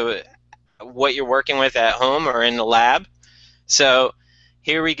answer to what you're working with at home or in the lab. So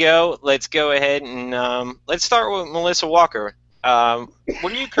here we go. Let's go ahead and let's start with Melissa Walker. What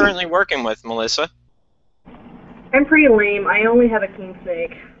are you currently working with, Melissa? I'm pretty lame. I only have a king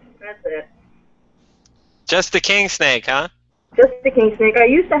snake. That's it. Just the king snake, huh? Just the king snake. I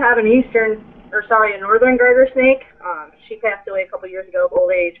used to have a northern garter snake. She passed away a couple years ago of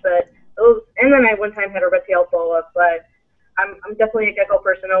old age, but those. And then I one time had a red-tailed boa. But I'm definitely a gecko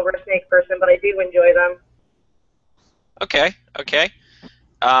person over a snake person, but I do enjoy them. Okay. Okay.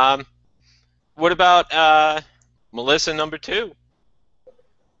 What about Melissa number 2?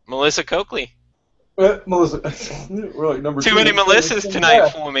 Melissa Coakley. Melissa, really, number 2. Too many Melissas tonight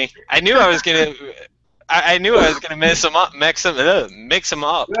for me. I knew I was gonna. I knew I was gonna mix them up. Mix them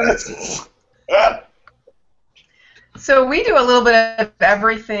up. So we do a little bit of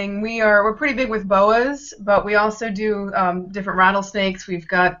everything. We're pretty big with boas, but we also do different rattlesnakes. We've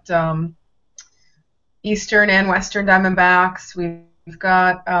got eastern and western diamondbacks. We've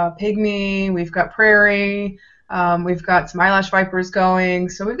got pygmy. We've got prairie. We've got some eyelash vipers going.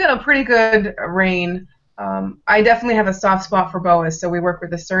 So we've got a pretty good range. I definitely have a soft spot for boas, so we work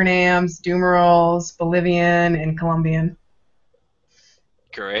with the Surinams, Dumerils, Bolivian, and Colombian.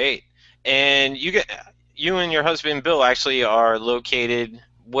 Great. And you and your husband Bill actually are located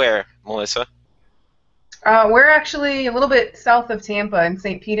where, Melissa? We're actually a little bit south of Tampa in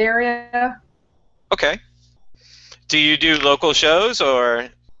St. Pete area. Okay. Do you do local shows or?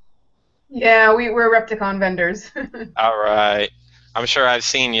 Yeah, we're Repticon vendors. All right. I'm sure I've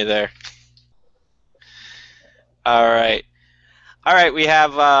seen you there. All right. All right, we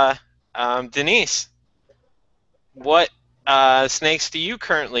have Denise. What snakes do you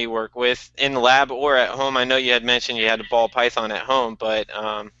currently work with in the lab or at home? I know you had mentioned you had a ball python at home, but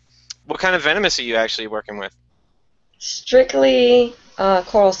what kind of venomous are you actually working with? Strictly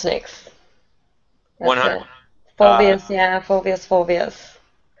coral snakes. 100. Phobias, yeah, phobias.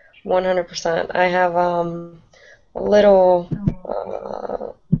 100%. I have a little.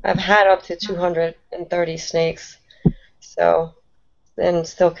 I've had up to 230 snakes, so and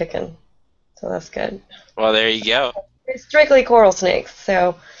still kicking. So that's good. Well, there you go. It's strictly coral snakes,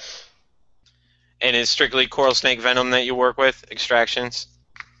 so. And it's strictly coral snake venom that you work with, extractions?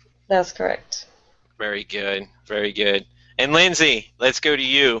 That's correct. Very good, very good. And Lindsay, let's go to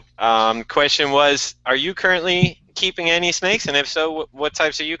you. Question was, are you currently keeping any snakes? And if so, what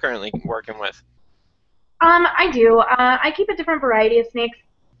types are you currently working with? I do. I keep a different variety of snakes.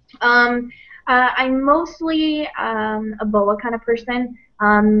 I'm mostly a boa kind of person.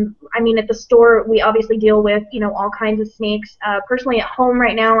 I mean, at the store, we obviously deal with, all kinds of snakes. Personally, at home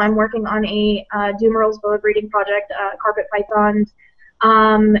right now, I'm working on a Dumerils boa breeding project, carpet pythons,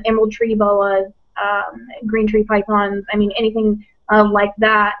 emerald tree boas, green tree pythons. I mean, anything like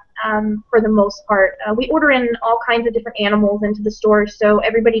that for the most part. We order in all kinds of different animals into the store, so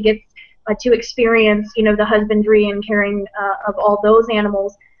everybody gets to experience, the husbandry and caring of all those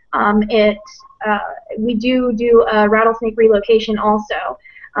animals. We do rattlesnake relocation also.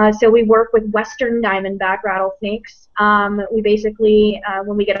 So we work with western diamondback rattlesnakes. We basically,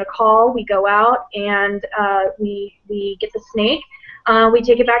 when we get a call, we go out and we get the snake. We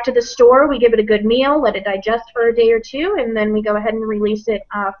take it back to the store. We give it a good meal, let it digest for a day or two, and then we go ahead and release it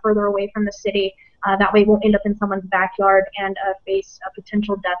further away from the city. That way it won't end up in someone's backyard and face a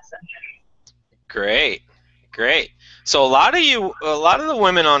potential death sentence. Great, great. So a lot of the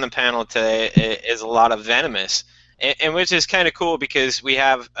women on the panel today is a lot of venomous, and which is kind of cool because we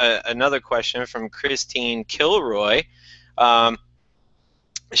have another question from Christine Kilroy.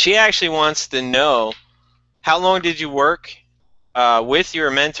 She actually wants to know, how long did you work with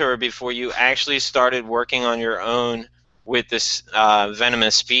your mentor before you actually started working on your own with this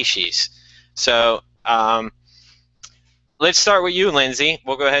venomous species? So let's start with you, Lindsay.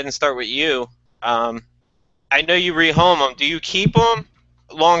 We'll go ahead and start with you. I know you rehome them. Do you keep them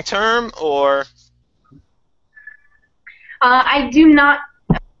long term or? I do not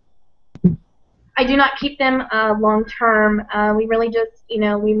keep them long term. We really just,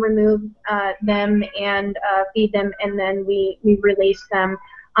 we remove them and feed them, and then we release them.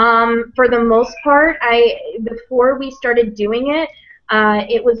 For the most part, before we started doing it,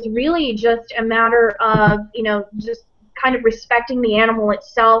 it was really just a matter of, just kind of respecting the animal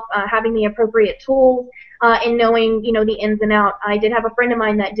itself, having the appropriate tools, and knowing, the ins and outs. I did have a friend of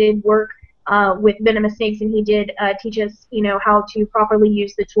mine that did work with venomous snakes, and he did teach us, how to properly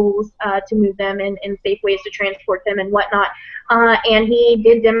use the tools to move them and safe ways to transport them and whatnot. And he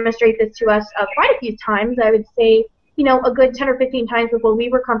did demonstrate this to us quite a few times. I would say, a good 10 or 15 times before we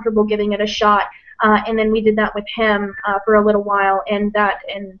were comfortable giving it a shot. And then we did that with him for a little while, and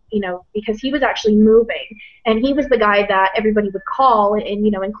because he was actually moving, and he was the guy that everybody would call, and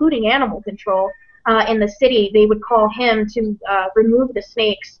including animal control in the city, they would call him to remove the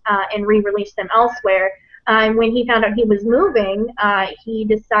snakes and re-release them elsewhere. And when he found out he was moving, he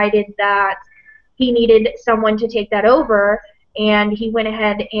decided that he needed someone to take that over, and he went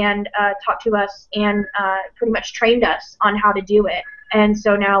ahead and talked to us and pretty much trained us on how to do it. And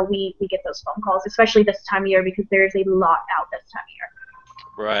so now we get those phone calls, especially this time of year, because there's a lot out this time of year.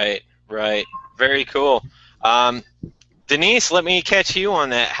 Right, right. Very cool. Denise, let me catch you on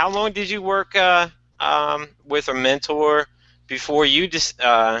that. How long did you work with a mentor before you just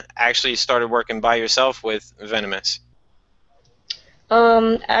actually started working by yourself with venomous?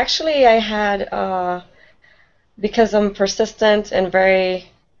 Actually, I had, because I'm persistent and very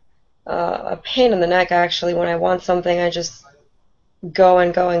a pain in the neck, actually, when I want something, I just go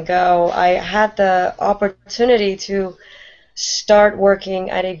and go and go. I had the opportunity to start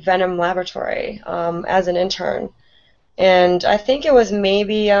working at a venom laboratory as an intern. And I think it was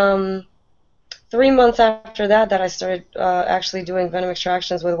maybe 3 months after that I started actually doing venom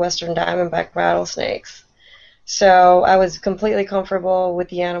extractions with Western Diamondback rattlesnakes. So I was completely comfortable with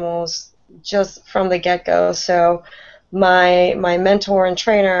the animals just from the get-go. So my mentor and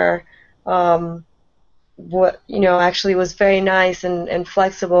trainer, actually was very nice and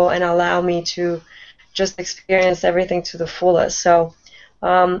flexible and allowed me to just experience everything to the fullest. So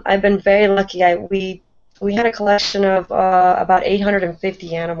I've been very lucky. We had a collection of about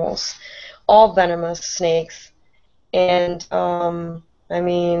 850 animals, all venomous snakes, and I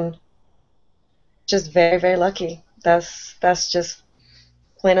mean, just very, very lucky. That's just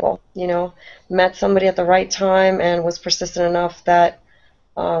plain and simple. Met somebody at the right time and was persistent enough that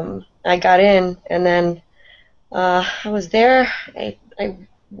I got in, and then I was there. I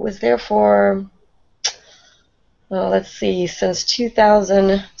was there for let's see, since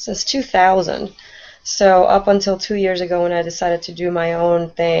 2000. So up until 2 years ago when I decided to do my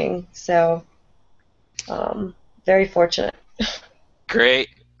own thing. So very fortunate. Great.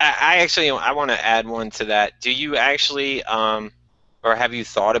 I want to add one to that. Do you actually, or have you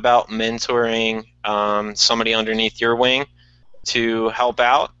thought about mentoring somebody underneath your wing to help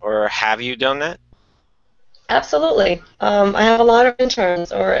out, or have you done that? Absolutely. I have a lot of interns,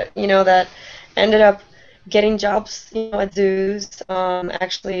 that ended up getting jobs, at zoos.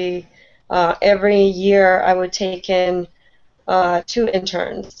 Actually, every year I would take in 2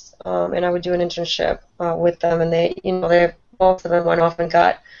 interns, and I would do an internship with them, and they most of them went off and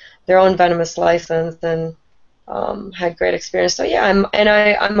got their own venomous license and had great experience. So yeah,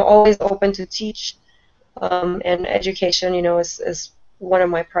 I'm always open to teach, and education, is one of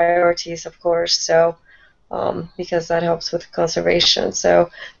my priorities, of course. So because that helps with conservation. So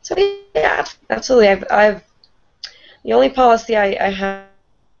yeah, absolutely. I've the only policy I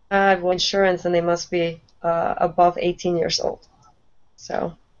had was insurance, and they must be above 18 years old.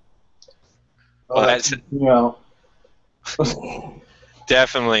 So. Well, that's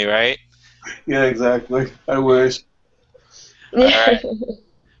definitely right. Yeah, exactly. I wish. All right.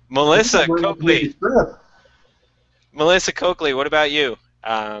 Melissa Coakley. Melissa Coakley, what about you?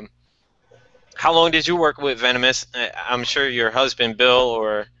 How long did you work with Venomous? I'm sure your husband, Bill,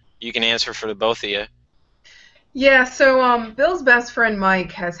 or you can answer for the both of you. Yeah, so Bill's best friend,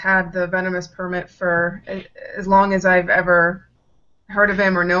 Mike, has had the Venomous permit for as long as I've ever heard of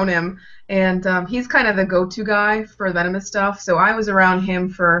him or known him, and he's kind of the go-to guy for venomous stuff. So I was around him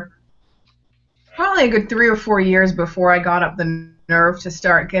for probably a good 3 or 4 years before I got up the nerve to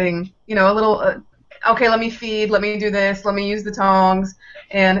start getting, a little, okay, let me feed, let me do this, let me use the tongs,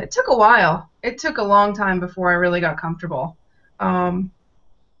 and it took a while. It took a long time before I really got comfortable. I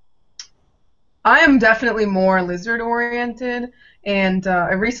am definitely more lizard-oriented, and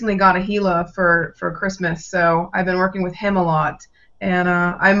I recently got a Gila for Christmas, so I've been working with him a lot. And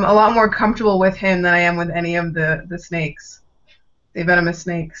I'm a lot more comfortable with him than I am with any of the snakes, the venomous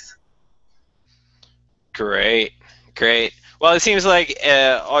snakes. Great, great. Well, it seems like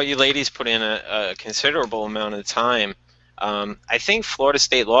all you ladies put in a considerable amount of time. I think Florida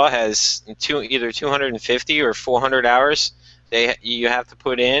state law has either 250 or 400 hours you have to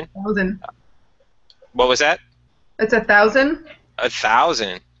put in. 1,000. What was that? It's 1,000.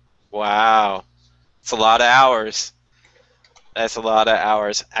 1,000. Wow, it's a lot of hours. That's a lot of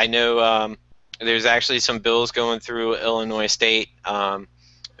hours. I know there's actually some bills going through Illinois State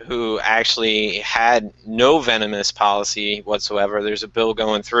who actually had no venomous policy whatsoever. There's a bill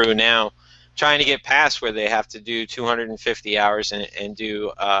going through now trying to get passed where they have to do 250 hours and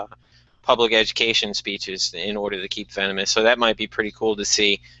do public education speeches in order to keep venomous. So that might be pretty cool to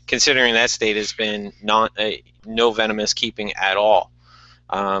see, considering that state has been no venomous keeping at all.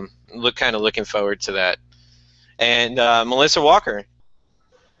 Kind of looking forward to that. And Melissa Walker,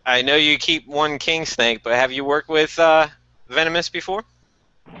 I know you keep one king snake, but have you worked with venomous before?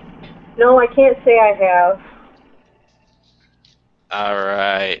 No, I can't say I have. All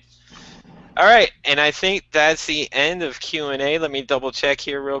right. All right, and I think that's the end of Q&A. Let me double check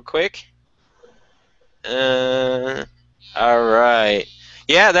here real quick. All right.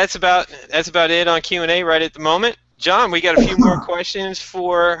 Yeah, that's about it on Q&A right at the moment. John, we got a few more questions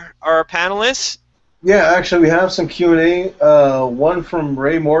for our panelists. Yeah, actually, we have some Q&A. One from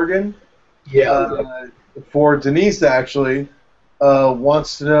Ray Morgan. Yeah. For Denise, actually,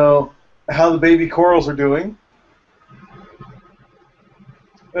 wants to know how the baby corals are doing.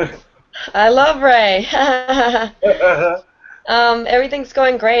 I love Ray. Everything's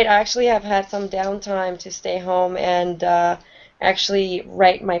going great. I actually have had some downtime to stay home and actually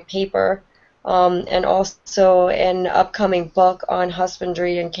write my paper and also an upcoming book on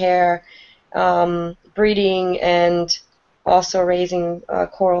husbandry and care, breeding, and also raising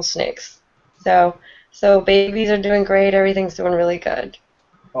coral snakes. So babies are doing great. Everything's doing really good.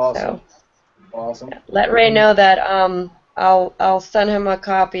 Awesome. So, Awesome. let Ray know that I'll send him a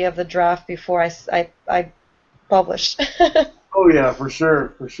copy of the draft before I publish. Oh yeah, for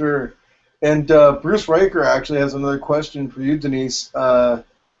sure, for sure. And Bruce Riker actually has another question for you, Denise.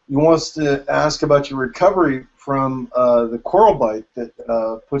 He wants to ask about your recovery from the coral bite that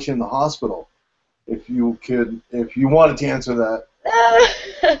put you in the hospital. If you wanted to answer that.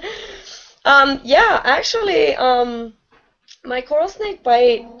 Yeah, actually, my coral snake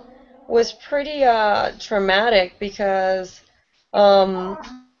bite was pretty traumatic because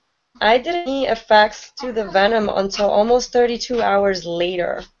I didn't see effects to the venom until almost 32 hours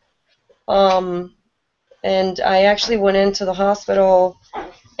later. And I actually went into the hospital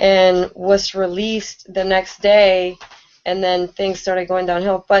and was released the next day, and then things started going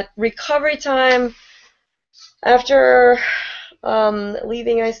downhill. But recovery time after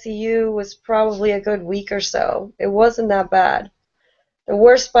leaving ICU was probably a good week or so. It wasn't that bad. The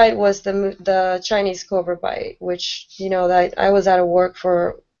worst bite was the Chinese cobra bite, which, that I was out of work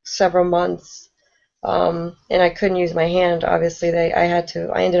for several months, and I couldn't use my hand. Obviously, I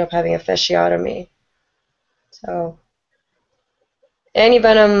ended up having a fasciotomy. So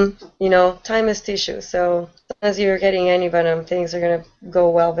antivenom, time is tissue. So as you're getting antivenom, things are gonna go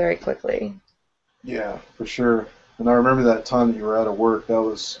well very quickly. Yeah, for sure. And I remember that time that you were out of work. That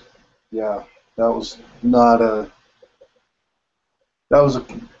was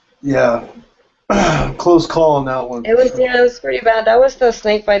close call on that one. It was pretty bad. That was the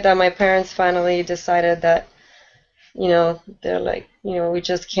snake bite that my parents finally decided that, they're like, we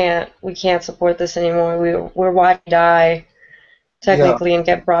can't support this anymore. We're watching die technically and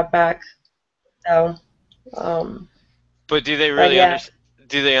get brought back. So. But do they really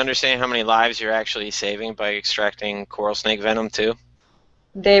do they understand how many lives you're actually saving by extracting coral snake venom too?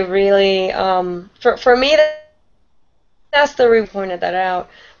 They really, for me, that's the reason I pointed that out.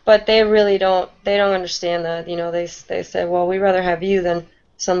 But they really don't. They don't understand that. They said, well, we'd rather have you than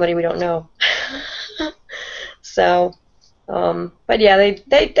somebody we don't know. So, but yeah,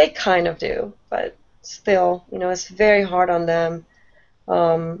 they kind of do. But still, it's very hard on them,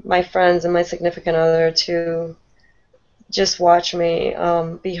 my friends and my significant other, to just watch me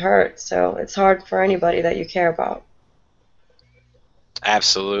be hurt. So it's hard for anybody that you care about.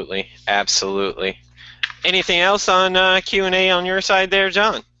 Absolutely, absolutely. Anything else on Q&A on your side there,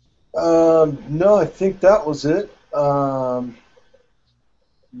 John? No, I think that was it.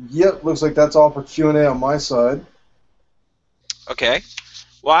 Yep, looks like that's all for Q&A on my side. Okay.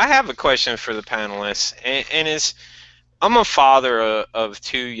 Well, I have a question for the panelists, and I'm a father of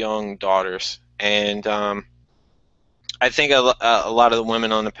 2 young daughters, and I think a lot of the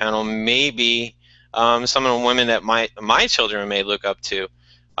women on the panel may be some of the women that my children may look up to.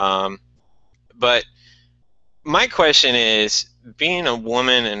 But my question is, being a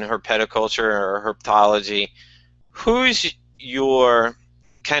woman in herpetoculture or herpetology, who's your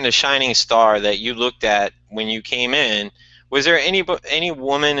kind of shining star that you looked at when you came in? Was there any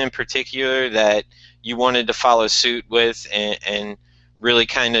woman in particular that you wanted to follow suit with and really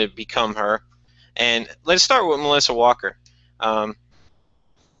kind of become her? And let's start with Melissa Walker.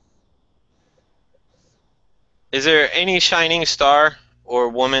 Is there any shining star or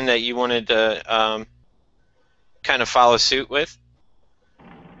woman that you wanted to kind of follow suit with?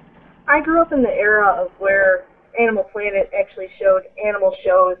 I grew up in the era of where Animal Planet actually showed animal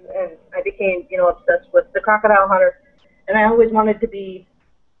shows, and I became, obsessed with the Crocodile Hunter. And I always wanted to be,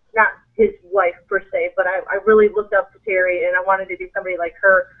 not his wife per se, but I really looked up to Terry, and I wanted to be somebody like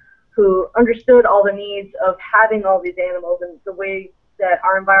her who understood all the needs of having all these animals and the way that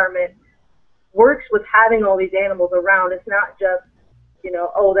our environment works with having all these animals around. It's not just,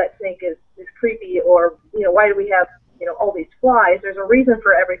 oh, that snake is creepy, or, why do we have, all these flies? There's a reason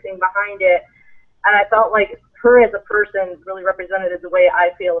for everything behind it. And I felt like her as a person really represented the way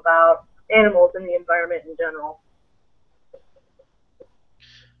I feel about animals and the environment in general.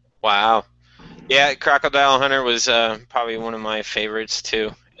 Wow. Yeah, Crocodile Hunter was probably one of my favorites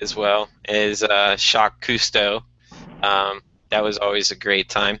too, as well, is Jacques Cousteau. That was always a great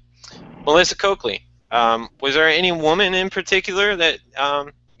time. Melissa Coakley, was there any woman in particular that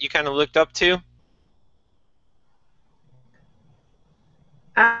you kind of looked up to?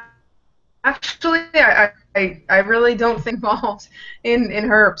 Actually, I really don't think involved in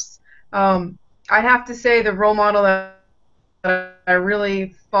herps. I have to say the role model that I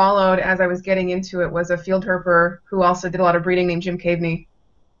really followed as I was getting into it was a field herper who also did a lot of breeding named Jim Caveney.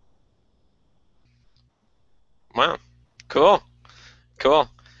 Wow. Cool. Cool.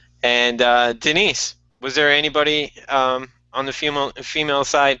 And Denise, was there anybody on the female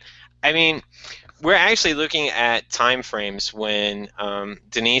side? I mean, we're actually looking at time frames when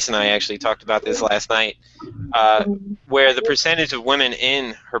Denise and I actually talked about this last night, where the percentage of women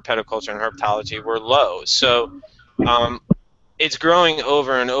in herpetoculture and herpetology were low. So it's growing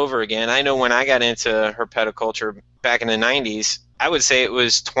over and over again. I know when I got into herpetoculture back in the 90s, I would say it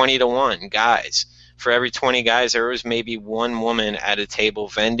was 20 to 1 guys. For every 20 guys, there was maybe one woman at a table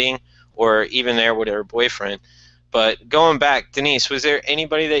vending or even there with her boyfriend. But going back, Denise, was there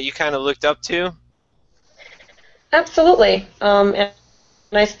anybody that you kind of looked up to? Absolutely. And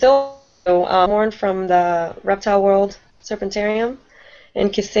I still born from the Reptile World Serpentarium in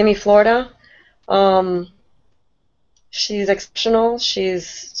Kissimmee, Florida. She's exceptional.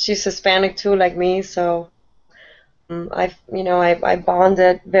 She's Hispanic too, like me. So I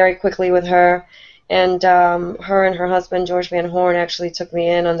bonded very quickly with her, and her and her husband George Van Horn actually took me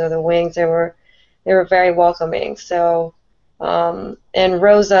in under the wings. They were very welcoming. So. And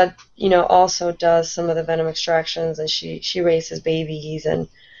Rosa, also does some of the venom extractions, and she raises babies, and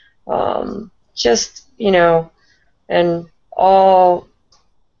and all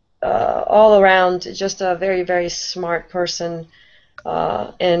around, just a very, very smart person,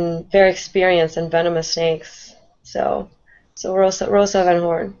 and very experienced in venomous snakes. So Rosa Van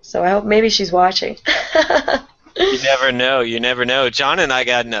Horn. So I hope maybe she's watching. You never know. You never know. John and I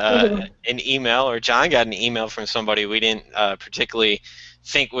got an email, or John got an email from somebody we didn't particularly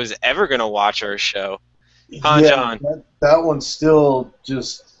think was ever going to watch our show. Huh, John? That one's still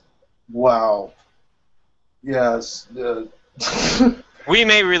just, wow. Yes. We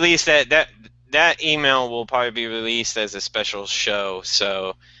may release that email will probably be released as a special show.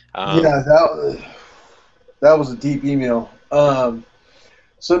 So. Yeah, that was a deep email.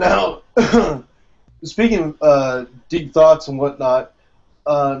 So now. Speaking of deep thoughts and whatnot,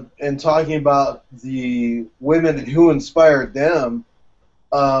 and talking about the women and who inspired them,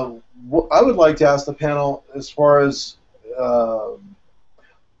 I would like to ask the panel as far as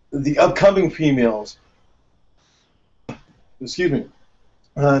the upcoming females. Excuse me.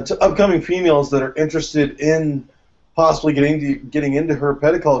 To upcoming females that are interested in possibly getting into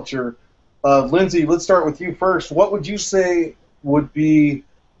herpetoculture. Lindsay, let's start with you first. What would you say would be,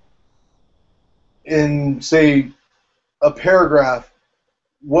 in, say, a paragraph,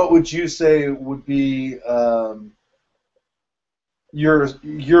 what would you say would be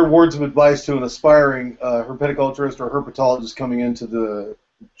your words of advice to an aspiring herpetoculturist or herpetologist coming into the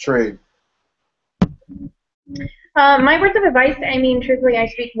trade? My words of advice, I mean, truthfully, I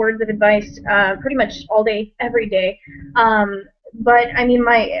speak words of advice pretty much all day, every day. But I mean,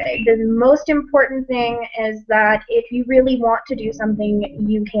 the most important thing is that if you really want to do something,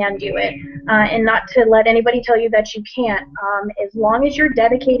 you can do it, and not to let anybody tell you that you can't. As long as you're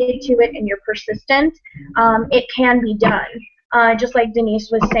dedicated to it and you're persistent, it can be done. Just like Denise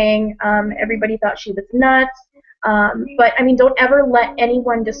was saying, everybody thought she was nuts. But I mean, don't ever let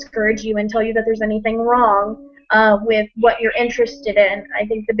anyone discourage you and tell you that there's anything wrong with what you're interested in. I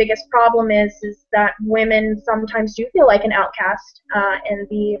think the biggest problem is that women sometimes do feel like an outcast in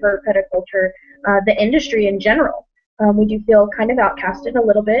the herpetoculture, the industry in general. We do feel kind of outcasted a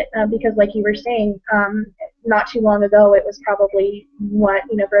little bit because, like you were saying, not too long ago it was probably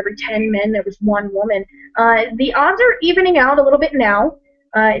for every 10 men there was 1 woman. The odds are evening out a little bit now.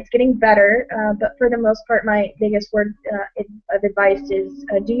 It's getting better, but for the most part, my biggest word of advice is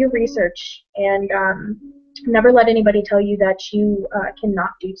do your research and never let anybody tell you that you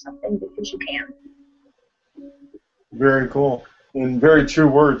cannot do something, because you can. Very cool. And very true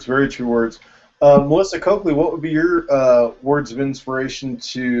words, very true words. Melissa Coakley, what would be your words of inspiration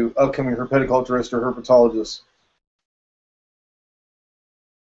to upcoming herpetoculturists or herpetologists?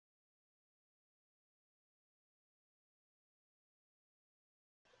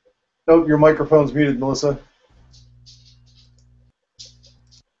 Oh, your microphone's muted, Melissa.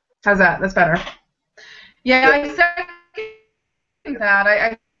 How's that? That's better. Yeah, I second that.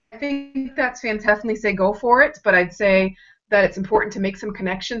 I think that's fantastic. Say go for it, but I'd say that it's important to make some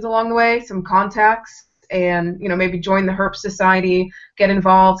connections along the way, some contacts, and maybe join the Herp Society, get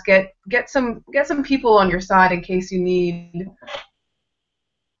involved, get some people on your side in case you need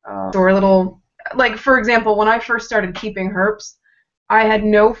or a little, like, for example, when I first started keeping herps, I had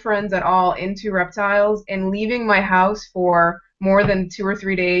no friends at all into reptiles, and leaving my house for more than 2 or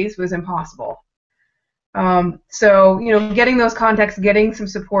 3 days was impossible. So getting those contacts, getting some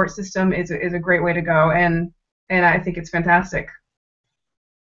support system is a great way to go, and I think it's fantastic.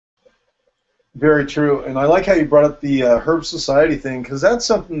 Very true, and I like how you brought up the Herb Society thing, because that's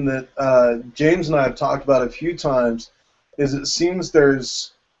something that James and I have talked about a few times. Is it seems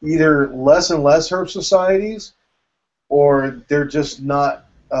there's either less and less Herb Societies, or they're just not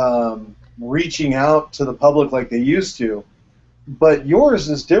reaching out to the public like they used to. But yours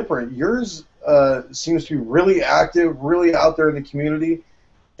is different. Yours seems to be really active, really out there in the community,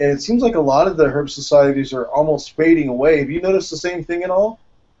 and it seems like a lot of the Herb Societies are almost fading away. Have you noticed the same thing at all?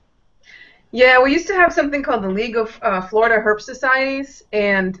 Yeah, we used to have something called the League of Florida Herp Societies,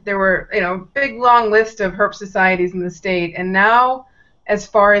 and there were, big long list of herp societies in the state. And now, as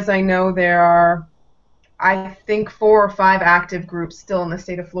far as I know, there are, I think, 4 or 5 active groups still in the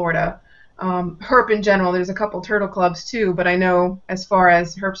state of Florida. Herp in general, there's a couple turtle clubs too, but I know as far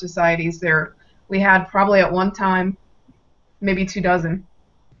as herp societies, we had probably at one time maybe 24.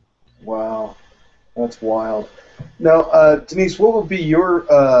 Wow, that's wild. Now, Denise, what would be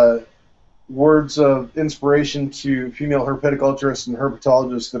your words of inspiration to female herpetoculturists and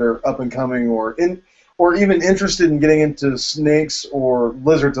herpetologists that are up and coming, or even interested in getting into snakes or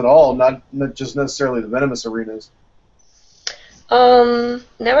lizards at all, not just necessarily the venomous arenas?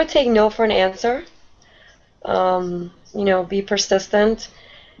 Never take no for an answer. Be persistent,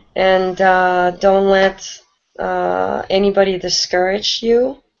 and don't let anybody discourage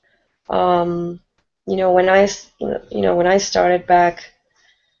you. When I started back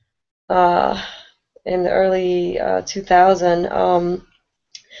in the early 2000, I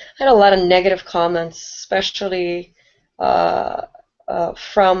had a lot of negative comments, especially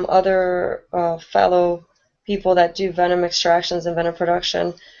from other fellow people that do venom extractions and venom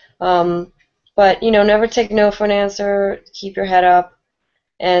production. But never take no for an answer. Keep your head up,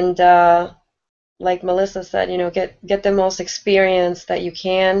 and like Melissa said, get the most experience that you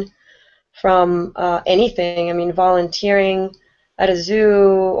can from anything. I mean, volunteering at a zoo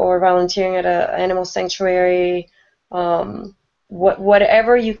or volunteering at an animal sanctuary,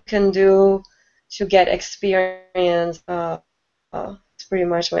 whatever you can do to get experience. It's pretty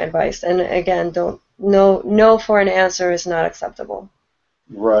much my advice. And again, no for an answer is not acceptable.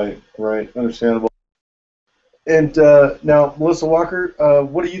 Right, understandable. And now, Melissa Walker,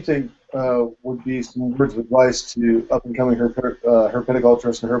 what do you think would be some words of advice to up-and-coming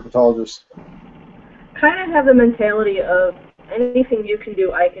herpetoculturists and herpetologists? Kind of have the mentality of anything you can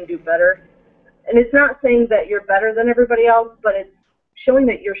do, I can do better. And it's not saying that you're better than everybody else, but it's showing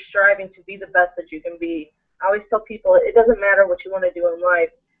that you're striving to be the best that you can be. I always tell people it doesn't matter what you want to do in life.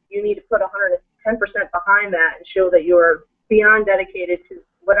 You need to put 110% behind that and show that you're beyond dedicated to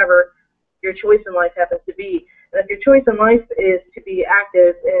whatever your choice in life happens to be. And if your choice in life is to be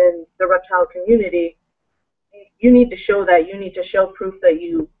active in the reptile community, you need to show that. You need to show proof that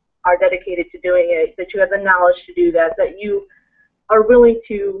you are dedicated to doing it, that you have the knowledge to do that, that you are willing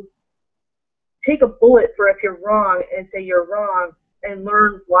to take a bullet for if you're wrong and say you're wrong and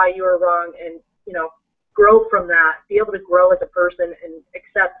learn why you're wrong and, grow from that, be able to grow as a person and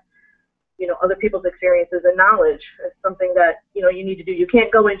accept, other people's experiences and knowledge. It's something that, you need to do. You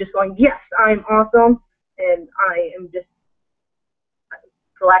can't go in just going, yes, I'm awesome, and I am just,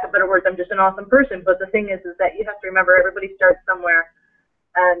 for lack of better words, I'm just an awesome person. But the thing is that you have to remember everybody starts somewhere.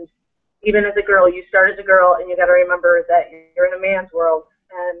 And even as a girl, you start as a girl, and you got to remember that you're in a man's world,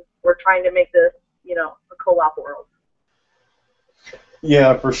 and we're trying to make this, a co-op world.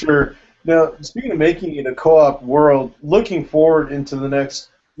 Yeah, for sure. Now, speaking of making it a co-op world, looking forward into the next,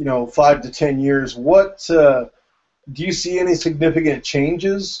 5 to 10 years, what do you see any significant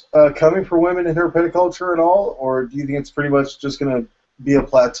changes coming for women in herpetoculture at all, or do you think it's pretty much just going to be a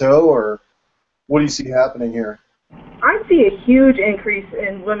plateau, or what do you see happening here? I see a huge increase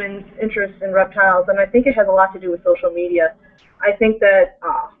in women's interest in reptiles, and I think it has a lot to do with social media. I think that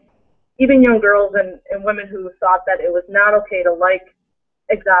even young girls and women who thought that it was not okay to like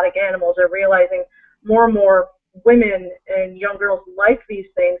exotic animals are realizing more and more women and young girls like these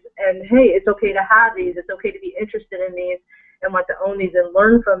things, and hey, it's okay to have these, it's okay to be interested in these and want to own these and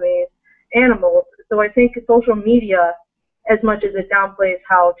learn from these animals. So I think social media, as much as it downplays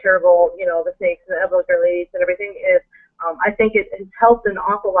how terrible, the snakes and the everglades and everything is, I think it has helped an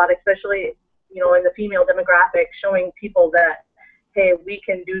awful lot, especially, in the female demographic, showing people that, hey, we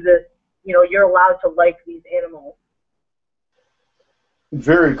can do this, you're allowed to like these animals.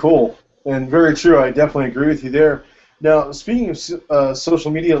 Very cool, and very true. I definitely agree with you there. Now, speaking of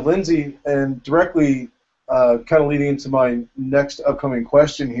social media, Lindsay, and directly kind of leading into my next upcoming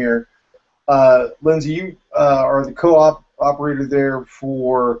question here, Lindsay, you are the co-op operator there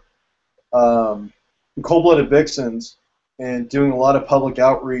for Cold-Blooded Vixens and doing a lot of public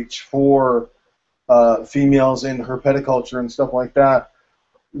outreach for females in herpetoculture and stuff like that.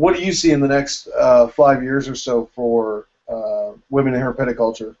 what do you see in the next 5 years or so for women in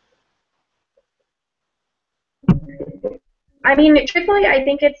herpetoculture? I mean, truthfully, I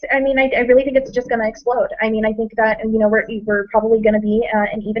think it's. I mean, I really think it's just going to explode. I mean, I think that we're probably going to be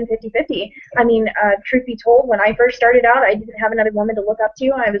an even 50-50. I mean, truth be told, when I first started out, I didn't have another woman to look up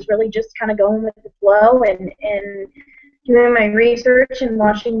to. I was really just kind of going with the flow and doing my research and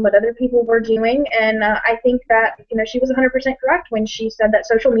watching what other people were doing. And I think that she was 100% correct when she said that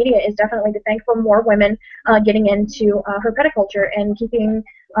social media is definitely to thank for more women getting into herpetoculture and keeping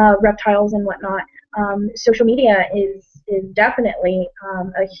reptiles and whatnot. Social media is definitely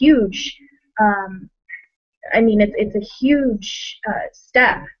a huge. I mean, it's a huge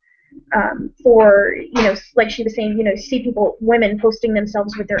step for like she was saying, see women posting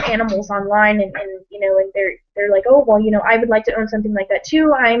themselves with their animals online, and they're like, oh well, I would like to own something like that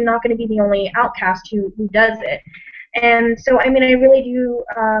too. I'm not going to be the only outcast who does it. And so, I mean, I really do,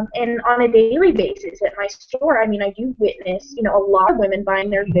 and on a daily basis at my store, I mean, I do witness, a lot of women buying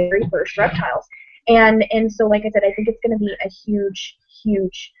their very first reptiles. And so, like I said, I think it's going to be a huge,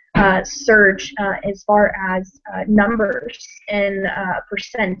 huge surge as far as numbers and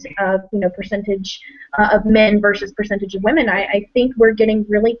percentage of men versus percentage of women. I think we're getting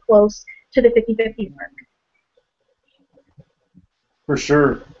really close to the 50-50 mark. For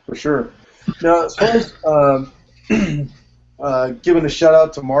sure, for sure. Now, as far as giving a shout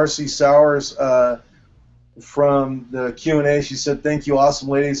out to Marcy Sowers from the Q&A, she said, "Thank you, awesome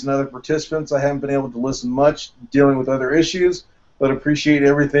ladies and other participants. I haven't been able to listen much, dealing with other issues, but appreciate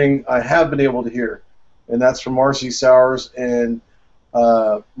everything I have been able to hear." And that's from Marcy Sowers. And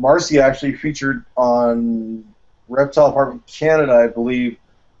Marcy actually featured on Reptile Apartment Canada, I believe,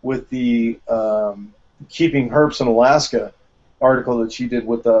 with the Keeping Herps in Alaska article that she did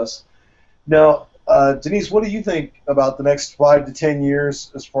with us. Now, Denise, what do you think about the next 5 to 10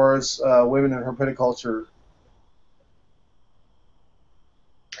 years as far as women in herpetoculture?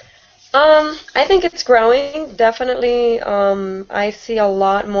 I think it's growing, definitely. I see a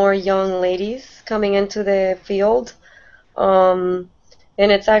lot more young ladies coming into the field, and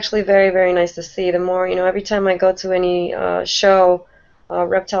it's actually very, very nice to see. The more, every time I go to any show,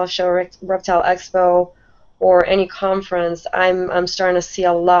 reptile expo, or any conference, I'm starting to see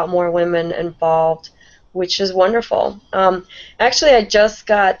a lot more women involved, which is wonderful. Actually, I just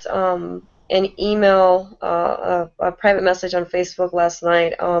got an email, a private message on Facebook last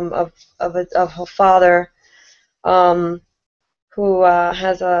night of a father who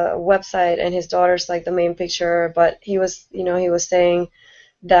has a website, and his daughter's like the main picture. But he was saying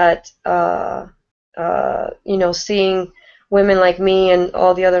that seeing women like me and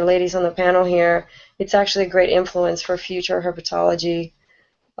all the other ladies on the panel here, it's actually a great influence for future herpetology.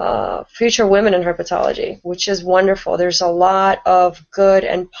 Future women in herpetology, which is wonderful. There's a lot of good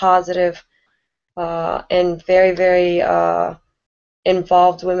and positive and very, very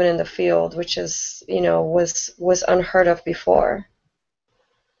involved women in the field, which is, was unheard of before.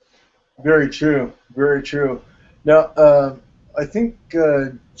 Very true. Very true. Now, I think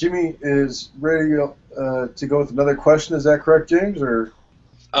Jimmy is ready to go with another question. Is that correct, James? Or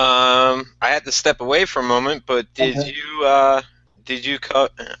I had to step away for a moment, but did you? I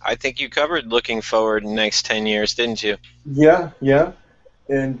think you covered looking forward in the next 10 years, didn't you? Yeah.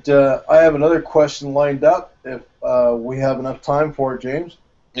 And I have another question lined up if we have enough time for it, James.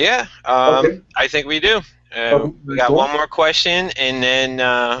 Yeah, okay. I think we do. We got one more question, and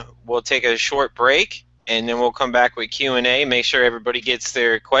then we'll take a short break, and then we'll come back with Q&A. Make sure everybody gets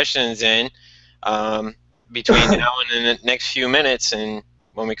their questions in between now and the next few minutes, and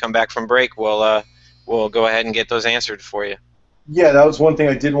when we come back from break, we'll go ahead and get those answered for you. Yeah, that was one thing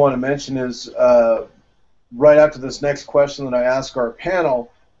I did want to mention is right after this next question that I ask our panel,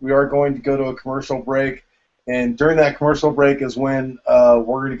 we are going to go to a commercial break, and during that commercial break is when we're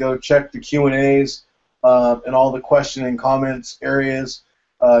going to go check the Q&As and all the question and comments areas,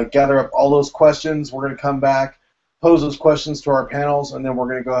 gather up all those questions. We're going to come back, pose those questions to our panels, and then we're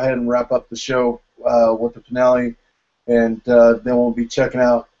going to go ahead and wrap up the show with the finale, and then we'll be checking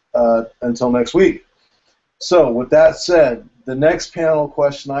out until next week. So with that said, the next panel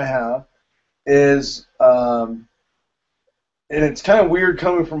question I have is, and it's kind of weird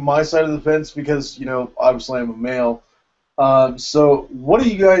coming from my side of the fence because, obviously I'm a male. So what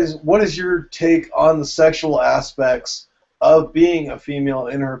is your take on the sexual aspects of being a female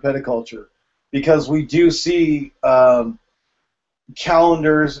in herpetoculture? Because we do see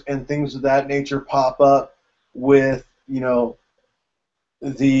calendars and things of that nature pop up with,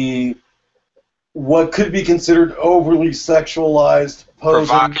 what could be considered overly sexualized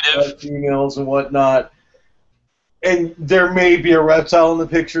posing of females and whatnot. and there may be a reptile in the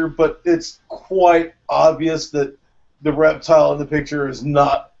picture, but it's quite obvious that the reptile in the picture is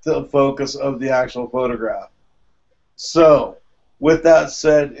not the focus of the actual photograph. So, with that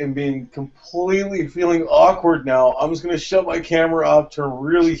said, and being completely feeling awkward now, I'm just going to shut my camera off to a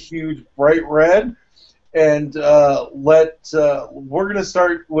really huge bright red, and we're going to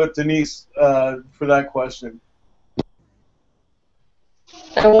start with Denise for that question.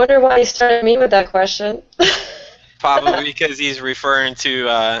 I wonder why you started me with that question. Probably because he's referring to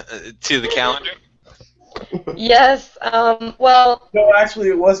the calendar. Yes. Well. No, actually,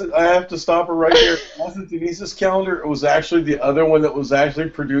 it wasn't. I have to stop her right here. It wasn't Denise's calendar. It was actually the other one that was actually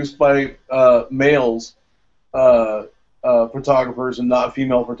produced by males photographers and not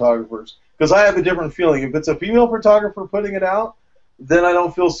female photographers. Because I have a different feeling. If it's a female photographer putting it out, then I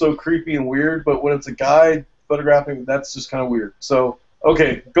don't feel so creepy and weird. But when it's a guy photographing, that's just kind of weird. So,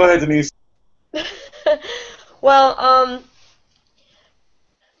 okay, go ahead, Denise. Well,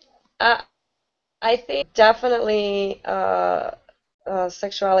 I think definitely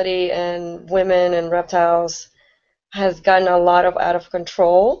sexuality and women and reptiles has gotten a lot out of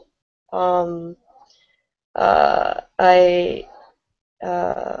control. Of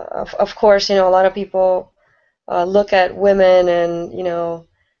course, a lot of people look at women and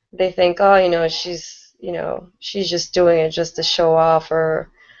they think, oh, she's just doing it just to show off, or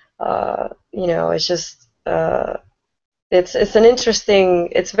it's just.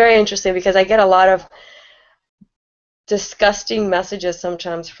 It's very interesting because I get a lot of disgusting messages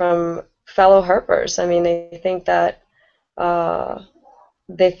sometimes from fellow herpers. I mean, they think that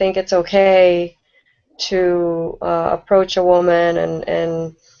it's okay to approach a woman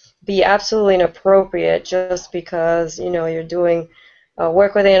and be absolutely inappropriate just because you're doing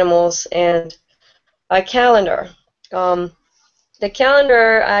work with animals. And a calendar. The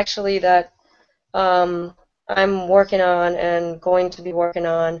calendar actually that I'm working on and going to be working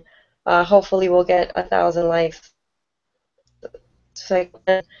on. Hopefully we'll get 1,000 likes.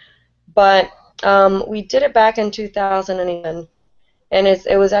 But we did it back in 2011, and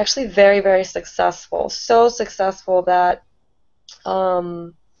it was actually very, very successful. So successful that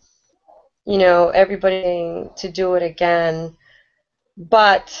everybody to do it again.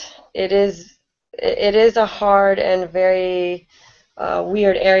 But it is a hard and very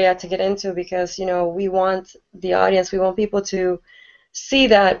weird area to get into because we want the audience, we want people to see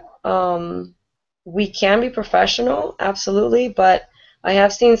that we can be professional, absolutely, but I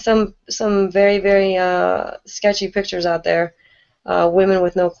have seen some very, very sketchy pictures out there, women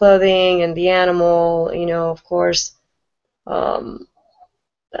with no clothing and the animal, of course, some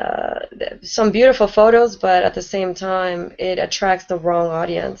beautiful photos, but at the same time it attracts the wrong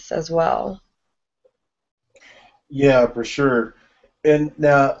audience as well. Yeah, for sure. And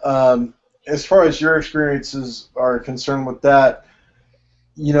now, as far as your experiences are concerned with that,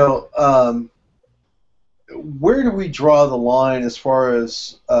 where do we draw the line as far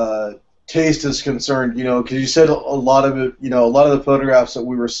as taste is concerned? Because you said a lot of it, a lot of the photographs that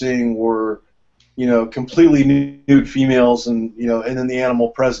we were seeing were, completely nude females, and and then the animal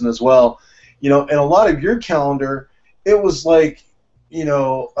present as well. And a lot of your calendar, it was like,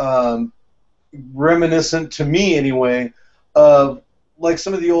 reminiscent to me anyway of like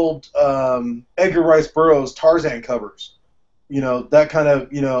some of the old Edgar Rice Burroughs Tarzan covers, that kind of,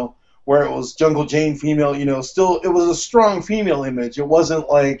 where it was Jungle Jane female, still it was a strong female image. It wasn't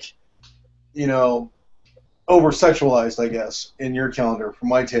like, over-sexualized, I guess, in your calendar, for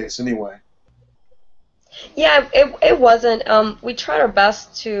my taste anyway. Yeah, it wasn't. We tried our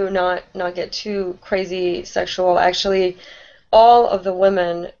best to not get too crazy sexual. Actually, all of the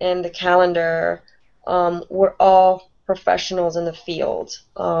women in the calendar were all professionals in the field.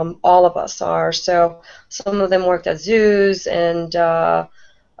 All of us are. So some of them worked at zoos and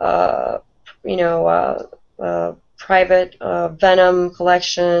private venom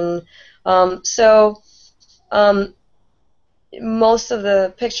collection. Most of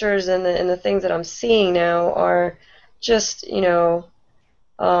the pictures and the things that I'm seeing now are just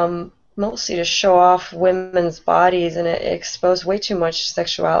mostly to show off women's bodies, and it exposed way too much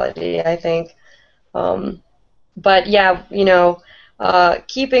sexuality, I think. But yeah,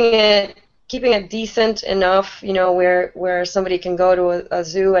 keeping it decent enough, where somebody can go to a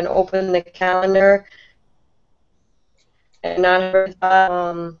zoo and open the calendar and not hurt.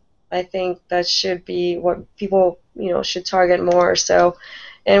 I think that should be what people, should target more. So,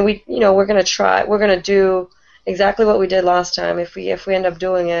 and we're gonna try. We're gonna do exactly what we did last time. If we end up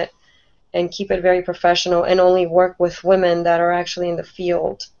doing it, and keep it very professional, and only work with women that are actually in the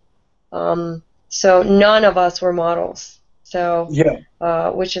field. So none of us were models. So, Yeah.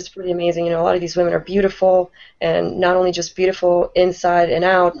 which is pretty amazing. You know, a lot of these women are beautiful, and not only just beautiful inside and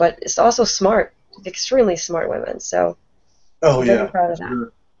out, but it's also smart, extremely smart women. So, Oh I'm very yeah. proud of that.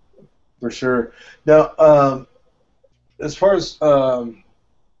 Sure. For sure. Now, as far as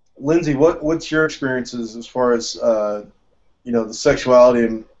Lindsay, what's your experiences as far as you know, the sexuality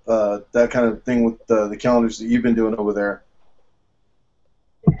and that kind of thing with the calendars that you've been doing over there?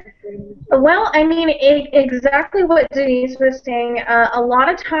 Well, I mean, exactly what Denise was saying. A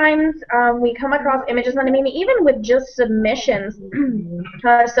lot of times we come across images, and I mean, even with just submissions,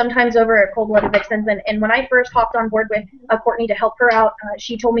 sometimes over at Cold Blooded Vixens. And when I first hopped on board with Courtney to help her out,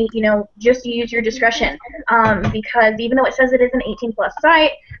 she told me, you know, just use your discretion, because even though it says it is an 18-plus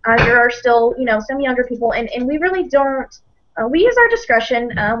site, there are still, you know, some younger people, and we really don't. We use our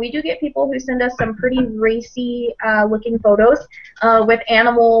discretion. We do get people who send us some pretty racy looking photos with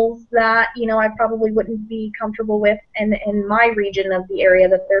animals that, you know, I probably wouldn't be comfortable with in my region of the area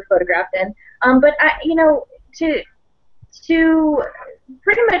that they're photographed in. But you know, to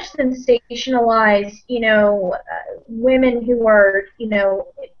pretty much sensationalize, you know, women who are, you know,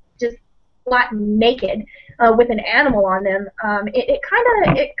 just flat naked with an animal on them, it kind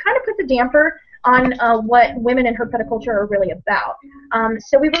of puts a damper on what women in herpetoculture are really about.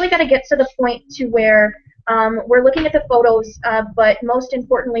 So we really got to get to the point to where we're looking at the photos, but most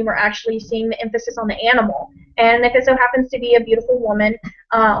importantly, we're actually seeing the emphasis on the animal. And if it so happens to be a beautiful woman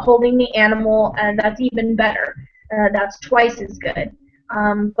holding the animal, that's even better. That's twice as good.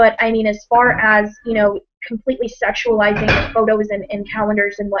 But I mean, as far as, you know, completely sexualizing the photos and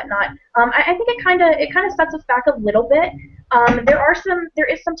calendars and whatnot, I think it kind of sets us back a little bit. There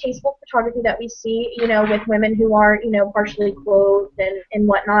is some tasteful photography that we see, you know, with women who are, you know, partially clothed and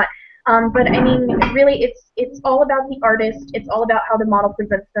whatnot. But I mean, really, it's all about the artist. It's all about how the model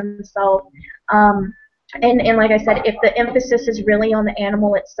presents themselves. And like I said, if the emphasis is really on the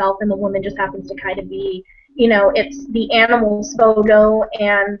animal itself, and the woman just happens to kind of be, you know, it's the animal's photo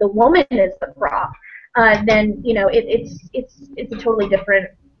and the woman is the prop, then, you know, it's a totally different,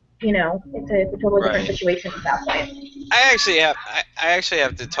 you know, it's a totally different situation at that point. I actually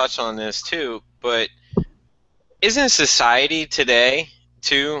have to touch on this too, but isn't society today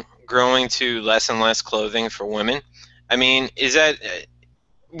too growing to less and less clothing for women? I mean, is that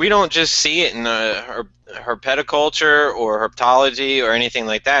we don't just see it in herpetoculture or herpetology or anything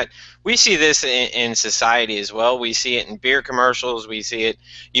like that. We see this in society as well. We see it in beer commercials. We see it,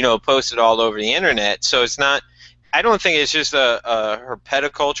 you know, posted all over the internet. So it's not. I don't think it's just a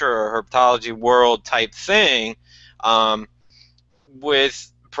herpetoculture or herpetology world type thing,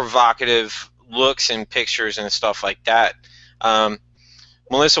 with provocative looks and pictures and stuff like that.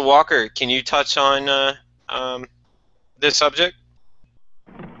 Melissa Walker, can you touch on this subject?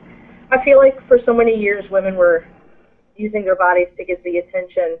 I feel like for so many years women were using their bodies to get the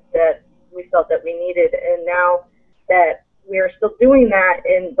attention that we felt that we needed, and now that we are still doing that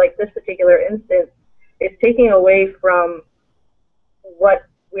in like this particular instance, it's taking away from what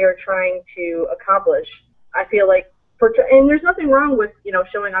we're trying to accomplish. I feel like and there's nothing wrong with, you know,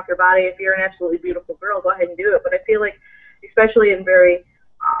 showing off your body. If you're an absolutely beautiful girl, go ahead and do it. But I feel like, especially in very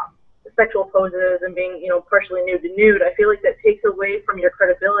sexual poses and being, you know, partially nude to nude, I feel like that takes away from your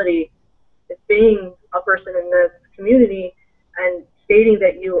credibility as being a person in this community and stating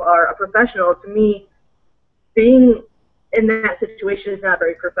that you are a professional. To me, being in that situation is not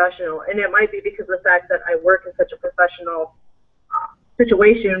very professional, and it might be because of the fact that I work in such a professional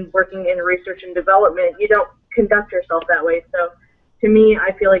situation, working in research and development. You don't conduct yourself that way. So to me,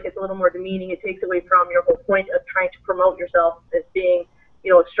 I feel like it's a little more demeaning. It takes away from your whole point of trying to promote yourself as being,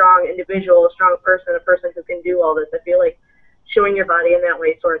 you know, a strong individual, a strong person, a person who can do all this. I feel like showing your body in that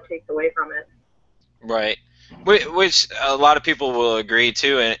way sort of takes away from it. Right. Which a lot of people will agree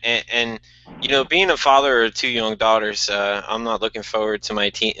to, and you know, being a father of two young daughters, I'm not looking forward to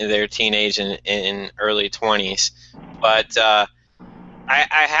their teenage and early 20s, but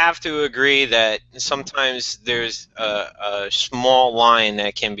I have to agree that sometimes there's a small line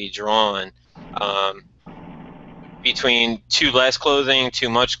that can be drawn between too less clothing, too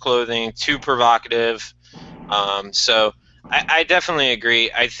much clothing, too provocative. So I definitely agree.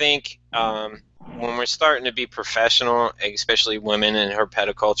 I think when we're starting to be professional, especially women in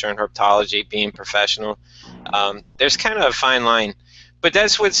herpetoculture and herpetology being professional, there's kind of a fine line. But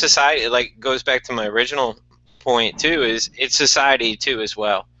that's what society, like, goes back to my original point too, is it's society too as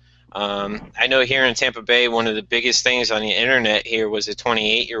well. I know here in Tampa Bay, one of the biggest things on the internet here was a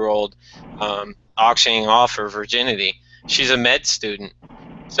 28-year-old auctioning off her virginity. She's a med student.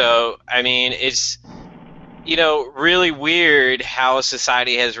 So, I mean, it's, you know, really weird how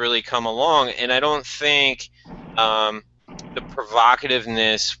society has really come along, and I don't think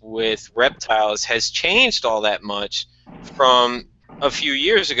provocativeness with reptiles has changed all that much from a few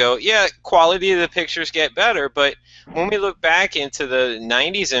years ago. Yeah, quality of the pictures get better, but when we look back into the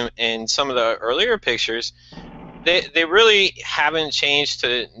 90s and some of the earlier pictures, they really haven't changed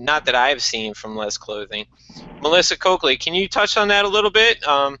to, not that I've seen from Less Clothing. Melissa Coakley, can you touch on that a little bit?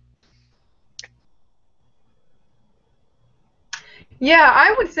 Yeah,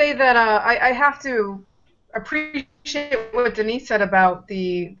 I would say that I have to appreciate what Denise said about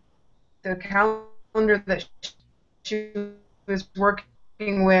the calendar that she was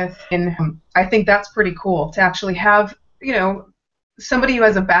working with, and I think that's pretty cool to actually have, you know, somebody who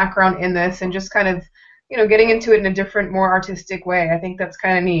has a background in this and just kind of, you know, getting into it in a different, more artistic way. I think that's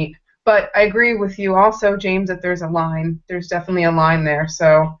kind of neat. But I agree with you also, James, that there's a line. There's definitely a line there.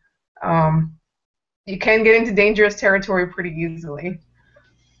 So you can get into dangerous territory pretty easily.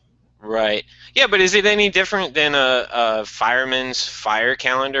 Right. Yeah, but is it any different than a fireman's fire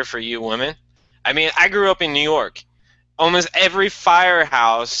calendar for you women? I mean, I grew up in New York. Almost every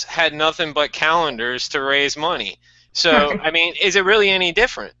firehouse had nothing but calendars to raise money. So, I mean, is it really any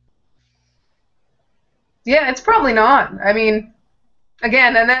different? Yeah, it's probably not. I mean,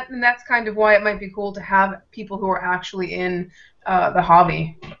 again, and that's kind of why it might be cool to have people who are actually in the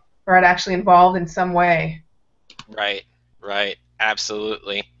hobby, or are actually involved in some way. Right, right,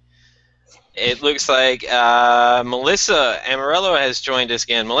 absolutely. It looks like Melissa Amarello has joined us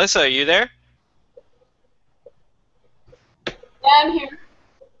again. Melissa, are you there? Yeah, I'm here.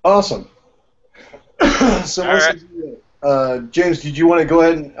 Awesome. So, Melissa, James, did you want to go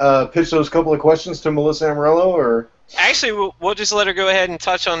ahead and pitch those couple of questions to Melissa Amarello, or? Actually, we'll just let her go ahead and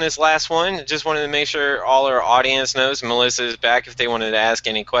touch on this last one. Just wanted to make sure all our audience knows Melissa is back if they wanted to ask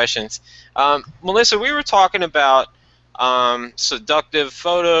any questions. Melissa, we were talking about seductive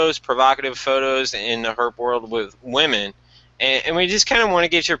photos, provocative photos in the herp world with women, and we just kind of want to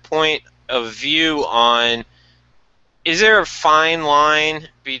get your point of view on, is there a fine line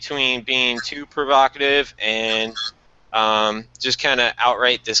between being too provocative and just kind of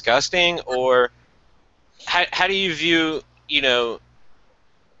outright disgusting, or how do you view, you know,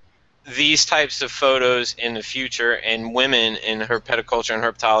 these types of photos in the future and women in herpetoculture and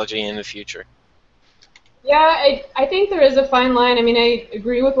herpetology in the future? Yeah, I think there is a fine line. I mean, I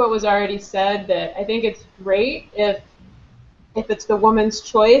agree with what was already said, that I think it's great if it's the woman's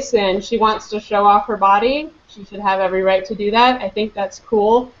choice and she wants to show off her body, she should have every right to do that. I think that's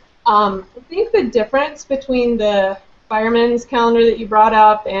cool. I think the difference between the fireman's calendar that you brought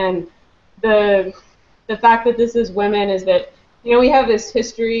up and the fact that this is women is that, you know, we have this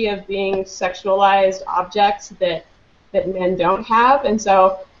history of being sexualized objects that men don't have, and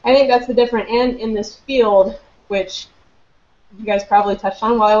so I think that's the difference. And in this field, which you guys probably touched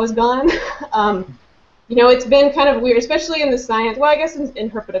on while I was gone, you know, it's been kind of weird, especially in the science, well, I guess in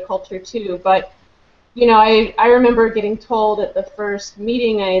herpetoculture too, but, you know, I remember getting told at the first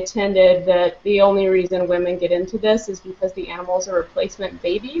meeting I attended that the only reason women get into this is because the animals are replacement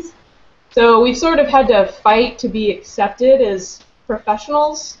babies. So we've sort of had to fight to be accepted as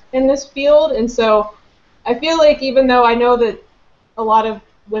professionals in this field, and so I feel like even though I know that a lot of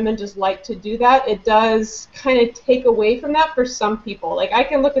women just like to do that, it does kind of take away from that for some people. Like, I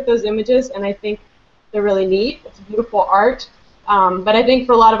can look at those images and I think they're really neat. It's beautiful art. But I think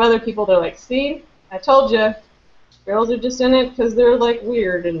for a lot of other people, they're like, see, I told you, girls are just in it because they're like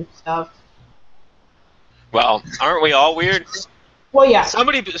weird and stuff. Well, aren't we all weird? Well, yeah.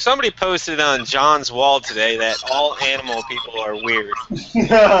 Somebody posted on John's wall today that all animal people are weird.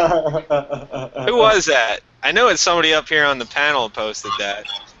 Who was that? I know it's somebody up here on the panel posted that.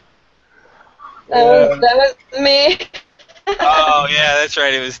 That was me. Oh, yeah, that's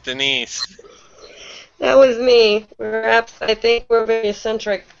right. It was Denise. That was me. I think we're very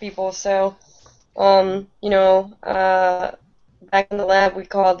eccentric people, so, you know, back in the lab we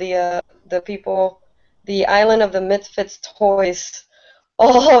called the people the island of the misfits toys.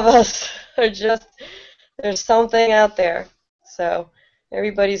 All of us are just, there's something out there. So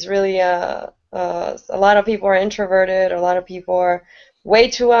everybody's really, a lot of people are introverted, or a lot of people are way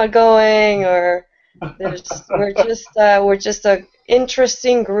too outgoing, or we're just a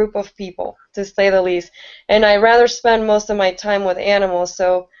interesting group of people, to say the least. And I rather spend most of my time with animals,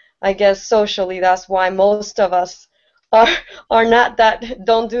 so I guess socially that's why most of us are not that,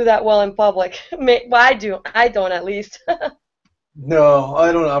 don't do that well in public. Well, I don't at least. No,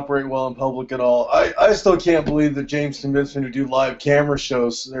 I don't operate well in public at all. I still can't believe that James convinced me to do live camera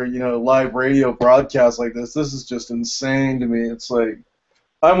shows or, you know, live radio broadcasts like this. This is just insane to me. It's like,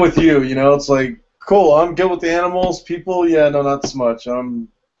 I'm with you, you know, it's like, cool, I'm good with the animals. People, yeah, no, not so much.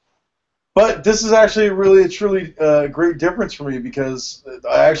 But this is actually really a truly great difference for me because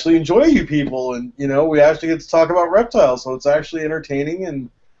I actually enjoy you people, and we actually get to talk about reptiles, so it's actually entertaining and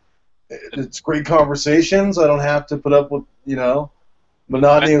it's great conversations. I don't have to put up with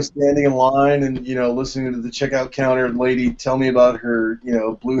monotony of standing in line and listening to the checkout counter lady tell me about her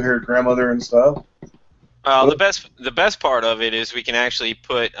blue-haired grandmother and stuff. The best part of it is we can actually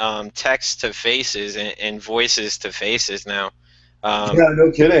put text to faces and voices to faces now. Yeah, no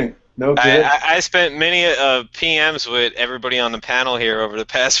kidding. No kidding. I spent many PMs with everybody on the panel here over the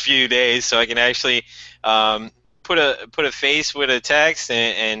past few days, so I can actually put a face with a text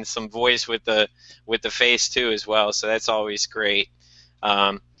and some voice with the face too as well. So that's always great.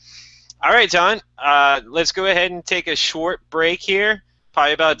 All right, John. Let's go ahead and take a short break here,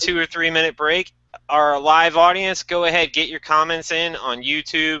 probably about 2 or 3 minute break. Our live audience, go ahead, get your comments in on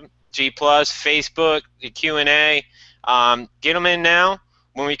YouTube, G+, Facebook, the Q&A. Get them in now.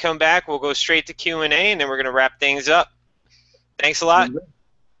 When we come back, we'll go straight to Q&A, and then we're going to wrap things up. Thanks a lot.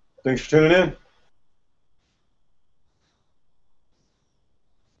 Thanks for tuning in.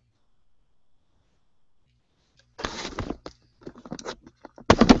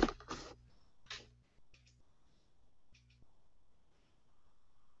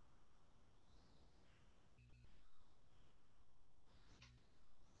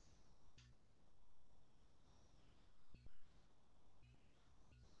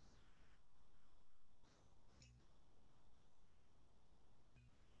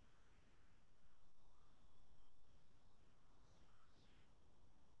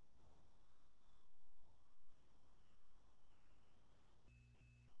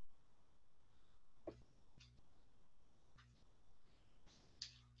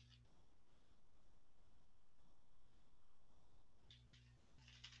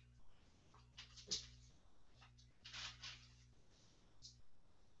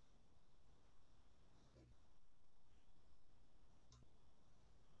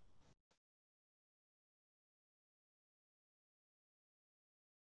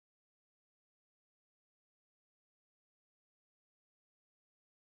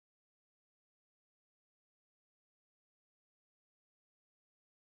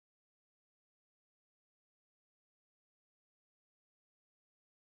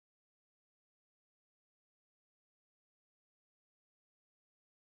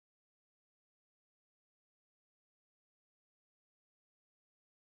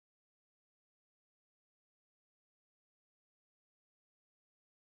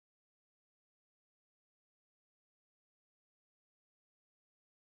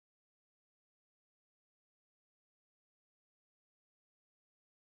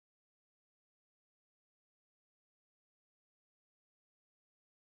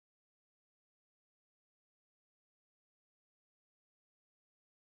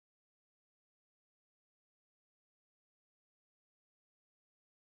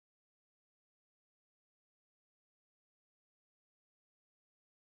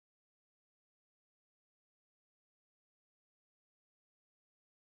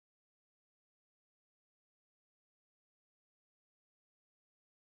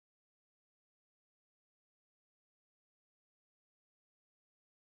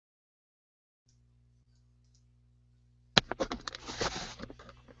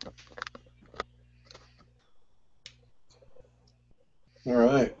 All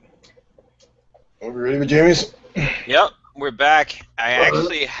right. Are we ready with Jamie's? Yep, we're back. I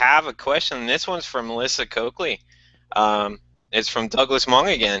actually have a question. This one's from Melissa Coakley. It's from Douglas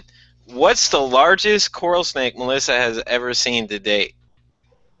Mong again. What's the largest coral snake Melissa has ever seen to date?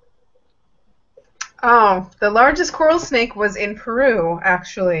 Oh, the largest coral snake was in Peru,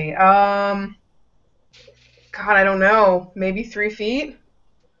 actually. God, I don't know. Maybe 3 feet?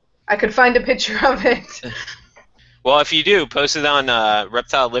 I could find a picture of it. Well, if you do, post it on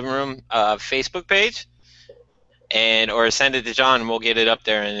Reptile Living Room Facebook page, or send it to John, and we'll get it up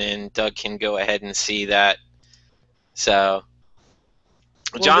there, and then Doug can go ahead and see that. So,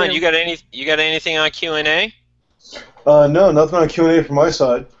 John, you got anything on Q&A? No, nothing on Q&A from my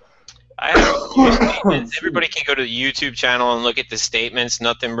side. I have statements. Everybody can go to the YouTube channel and look at the statements.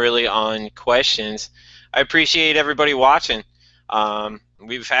 Nothing really on questions. I appreciate everybody watching.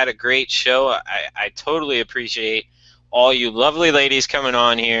 We've had a great show. I totally appreciate all you lovely ladies coming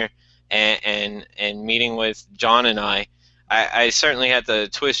on here and meeting with John and I. I certainly had to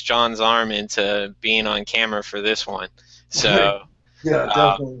twist John's arm into being on camera for this one. So yeah,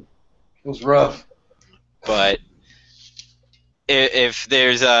 definitely. It was rough. But if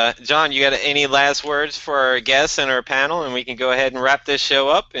there's John, you got any last words for our guests and our panel, and we can go ahead and wrap this show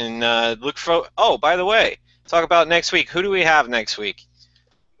up and look for. Oh, by the way, talk about next week. Who do we have next week?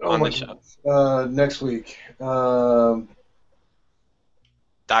 on the show? Next week. Dr.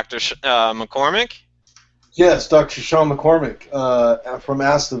 McCormick? Yes, Dr. Sean McCormick from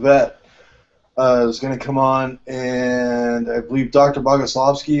Ask the Vet is going to come on, and I believe Dr.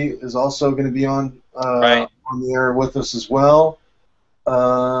 Bogoslavsky is also going to be on the air with us as well.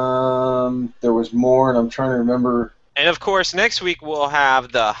 There was more, and I'm trying to remember. And of course, next week we'll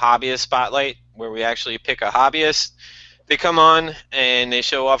have the hobbyist spotlight, where we actually pick a hobbyist. They come on and they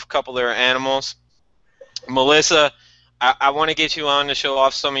show off a couple of their animals. Melissa, I want to get you on to show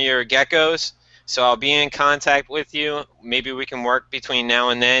off some of your geckos, so I'll be in contact with you. Maybe we can work between now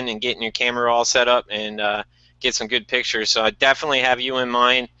and then and getting your camera all set up and get some good pictures. So I definitely have you in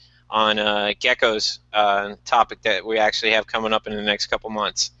mind on geckos topic that we actually have coming up in the next couple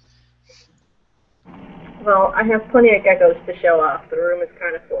months. Well, I have plenty of geckos to show off. The room is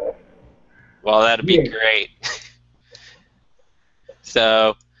kind of full. Well, that'd be great.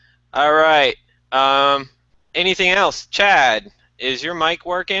 So, all right. Anything else? Chad, is your mic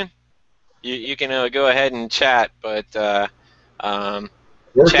working? You can go ahead and chat, but Chad, oh,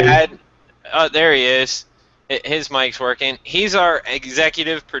 there he is. His mic's working. He's our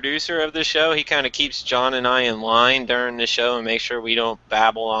executive producer of the show. He kind of keeps John and I in line during the show and makes sure we don't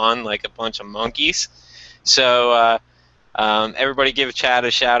babble on like a bunch of monkeys. So everybody give Chad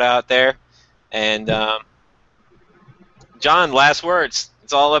a shout out there. And John, last words.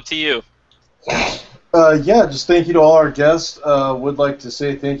 It's all up to you. Yeah, just thank you to all our guests. Would like to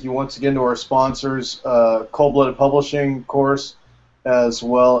say thank you once again to our sponsors, Cold Blooded Publishing, of course, as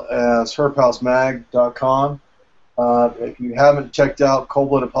well as HerpHouseMag.com. If you haven't checked out Cold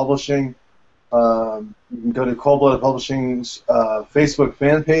Blooded Publishing, you can go to Cold Blooded Publishing's Facebook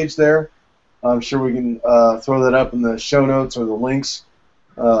fan page there. I'm sure we can throw that up in the show notes or the links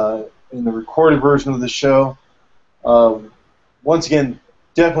in the recorded version of the show. Once again,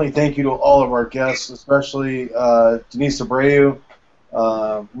 definitely thank you to all of our guests, especially Denise Abreu,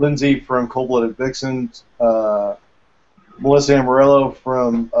 Lindsay from Cold Blooded Vixens, Melissa Amorello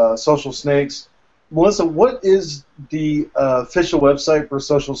from Social Snakes. Melissa, what is the official website for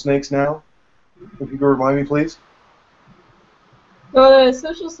Social Snakes now? If you could remind me, please. So the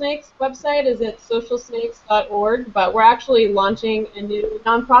Social Snakes website is at socialsnakes.org, but we're actually launching a new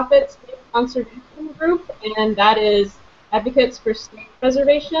nonprofit snake conservation group, and that is Advocates for Snake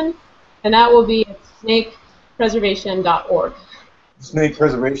Preservation, and that will be at snakepreservation.org.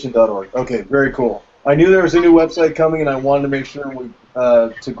 Snakepreservation.org. Okay, very cool. I knew there was a new website coming, and I wanted to make sure we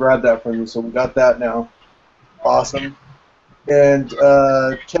to grab that from you, so we got that now. Awesome. And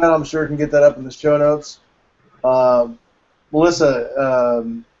Chad, I'm sure can get that up in the show notes. Melissa,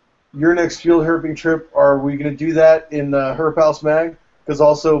 your next field herping trip, are we going to do that in Herp House Mag? Because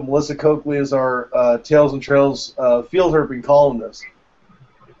also Melissa Coakley is our Tales and Trails field herping columnist.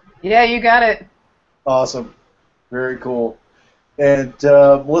 Yeah, you got it. Awesome. Very cool. And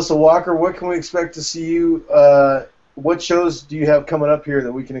Melissa Walker, what can we expect to see you? What shows do you have coming up here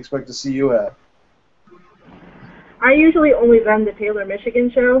that we can expect to see you at? I usually only run the Taylor,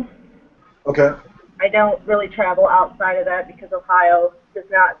 Michigan show. Okay. I don't really travel outside of that because Ohio does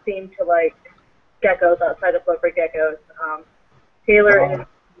not seem to like geckos outside of leopard geckos. Taylor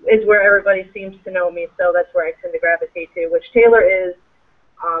is where everybody seems to know me, so that's where I tend to gravitate to, which Taylor is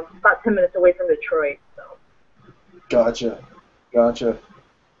about 10 minutes away from Detroit. So. Gotcha.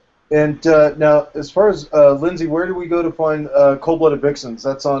 And now, as far as Lindsay, where do we go to find Cold Blooded Vixens?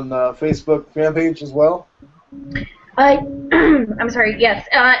 That's on Facebook fan page as well? I'm sorry, yes.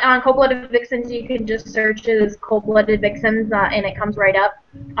 On Cold Blooded Vixens, you can just search as Cold Blooded Vixens, and it comes right up.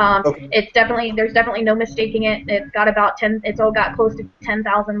 Okay. There's definitely no mistaking it. It's got about it's all got close to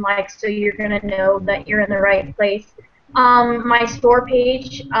 10,000 likes, so you're gonna know that you're in the right place. My store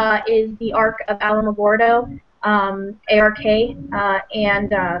page is the Ark of Alamogordo, ARK, and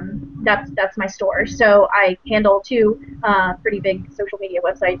that's my store. So I handle two pretty big social media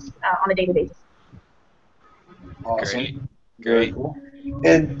websites on a daily basis. Awesome. Great. Cool.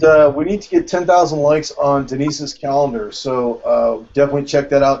 And we need to get 10,000 likes on Denise's calendar, so definitely check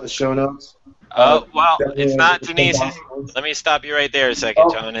that out in the show notes. Well, it's not Denise's. Let me stop you right there a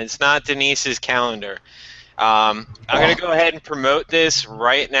second, John. It's not Denise's calendar. I'm going to go ahead and promote this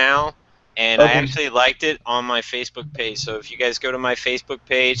right now, and I actually liked it on my Facebook page. So if you guys go to my Facebook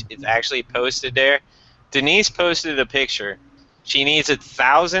page, it's actually posted there. Denise posted a picture. She needs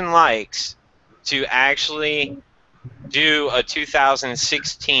 1,000 likes to actually do a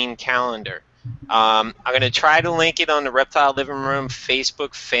 2016 calendar. I'm going to try to link it on the Reptile Living Room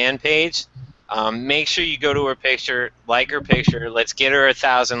Facebook fan page. Make sure you go to her picture, like her picture. Let's get her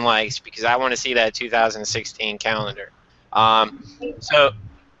 1,000 likes because I want to see that 2016 calendar. So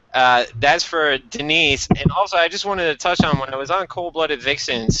That's for Denise. And also, I just wanted to touch on when I was on Cold Blooded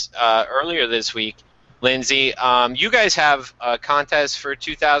Vixens earlier this week, Lindsay, you guys have a contest for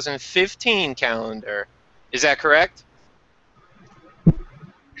 2015 calendar. Is that correct?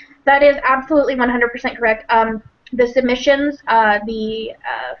 That is absolutely 100% correct. The submissions, the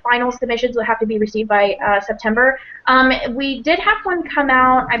final submissions will have to be received by September. We did have one come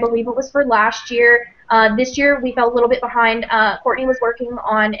out, I believe it was for last year. This year we fell a little bit behind. Courtney was working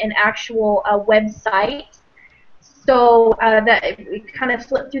on an actual website, so that it kind of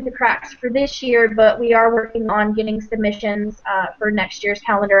slipped through the cracks for this year, but we are working on getting submissions for next year's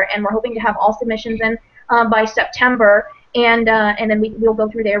calendar, and we're hoping to have all submissions in by September. And then we'll go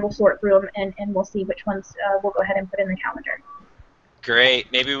through there, we'll sort through them, and we'll see which ones we'll go ahead and put in the calendar.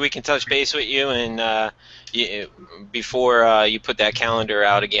 Great. Maybe we can touch base with you and before you put that calendar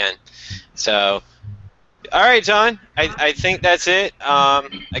out again. So, all right, John. I think that's it.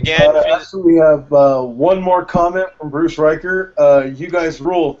 Again, actually, we have one more comment from Bruce Riker. You guys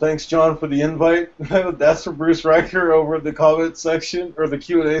rule. Thanks, John, for the invite. That's from Bruce Riker over in the comment section, or the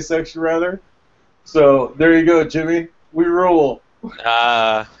Q&A section, rather. So there you go, Jimmy. We rule.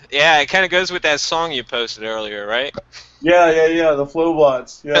 Yeah, it kind of goes with that song you posted earlier, right? Yeah, the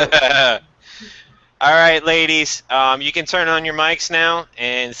Flowbots. Yeah. All right, ladies, you can turn on your mics now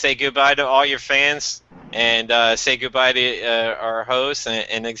and say goodbye to all your fans and say goodbye to our host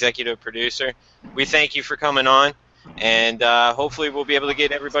and executive producer. We thank you for coming on, and hopefully we'll be able to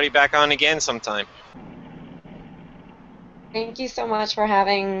get everybody back on again sometime. Thank you so much for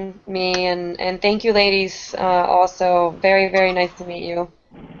having me, and thank you, ladies, also. Very, very nice to meet you.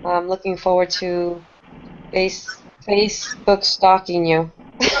 I'm looking forward to Facebook stalking you.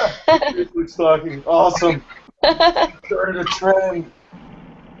 Facebook stalking. Awesome. Started a trend.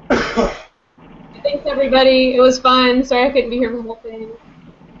 Thanks, everybody. It was fun. Sorry I couldn't be here for the whole thing.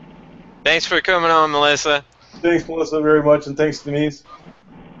 Thanks for coming on, Melissa. Thanks, Melissa, very much, and thanks, Denise.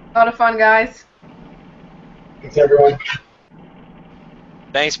 A lot of fun, guys. Thanks, everyone.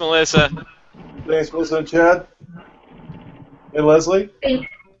 Thanks, Melissa. Thanks, Melissa and Chad. And Leslie? Thank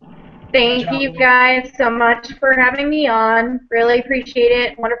you guys so much for having me on. Really appreciate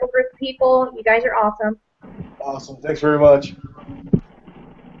it. Wonderful group of people. You guys are awesome. Awesome. Thanks very much.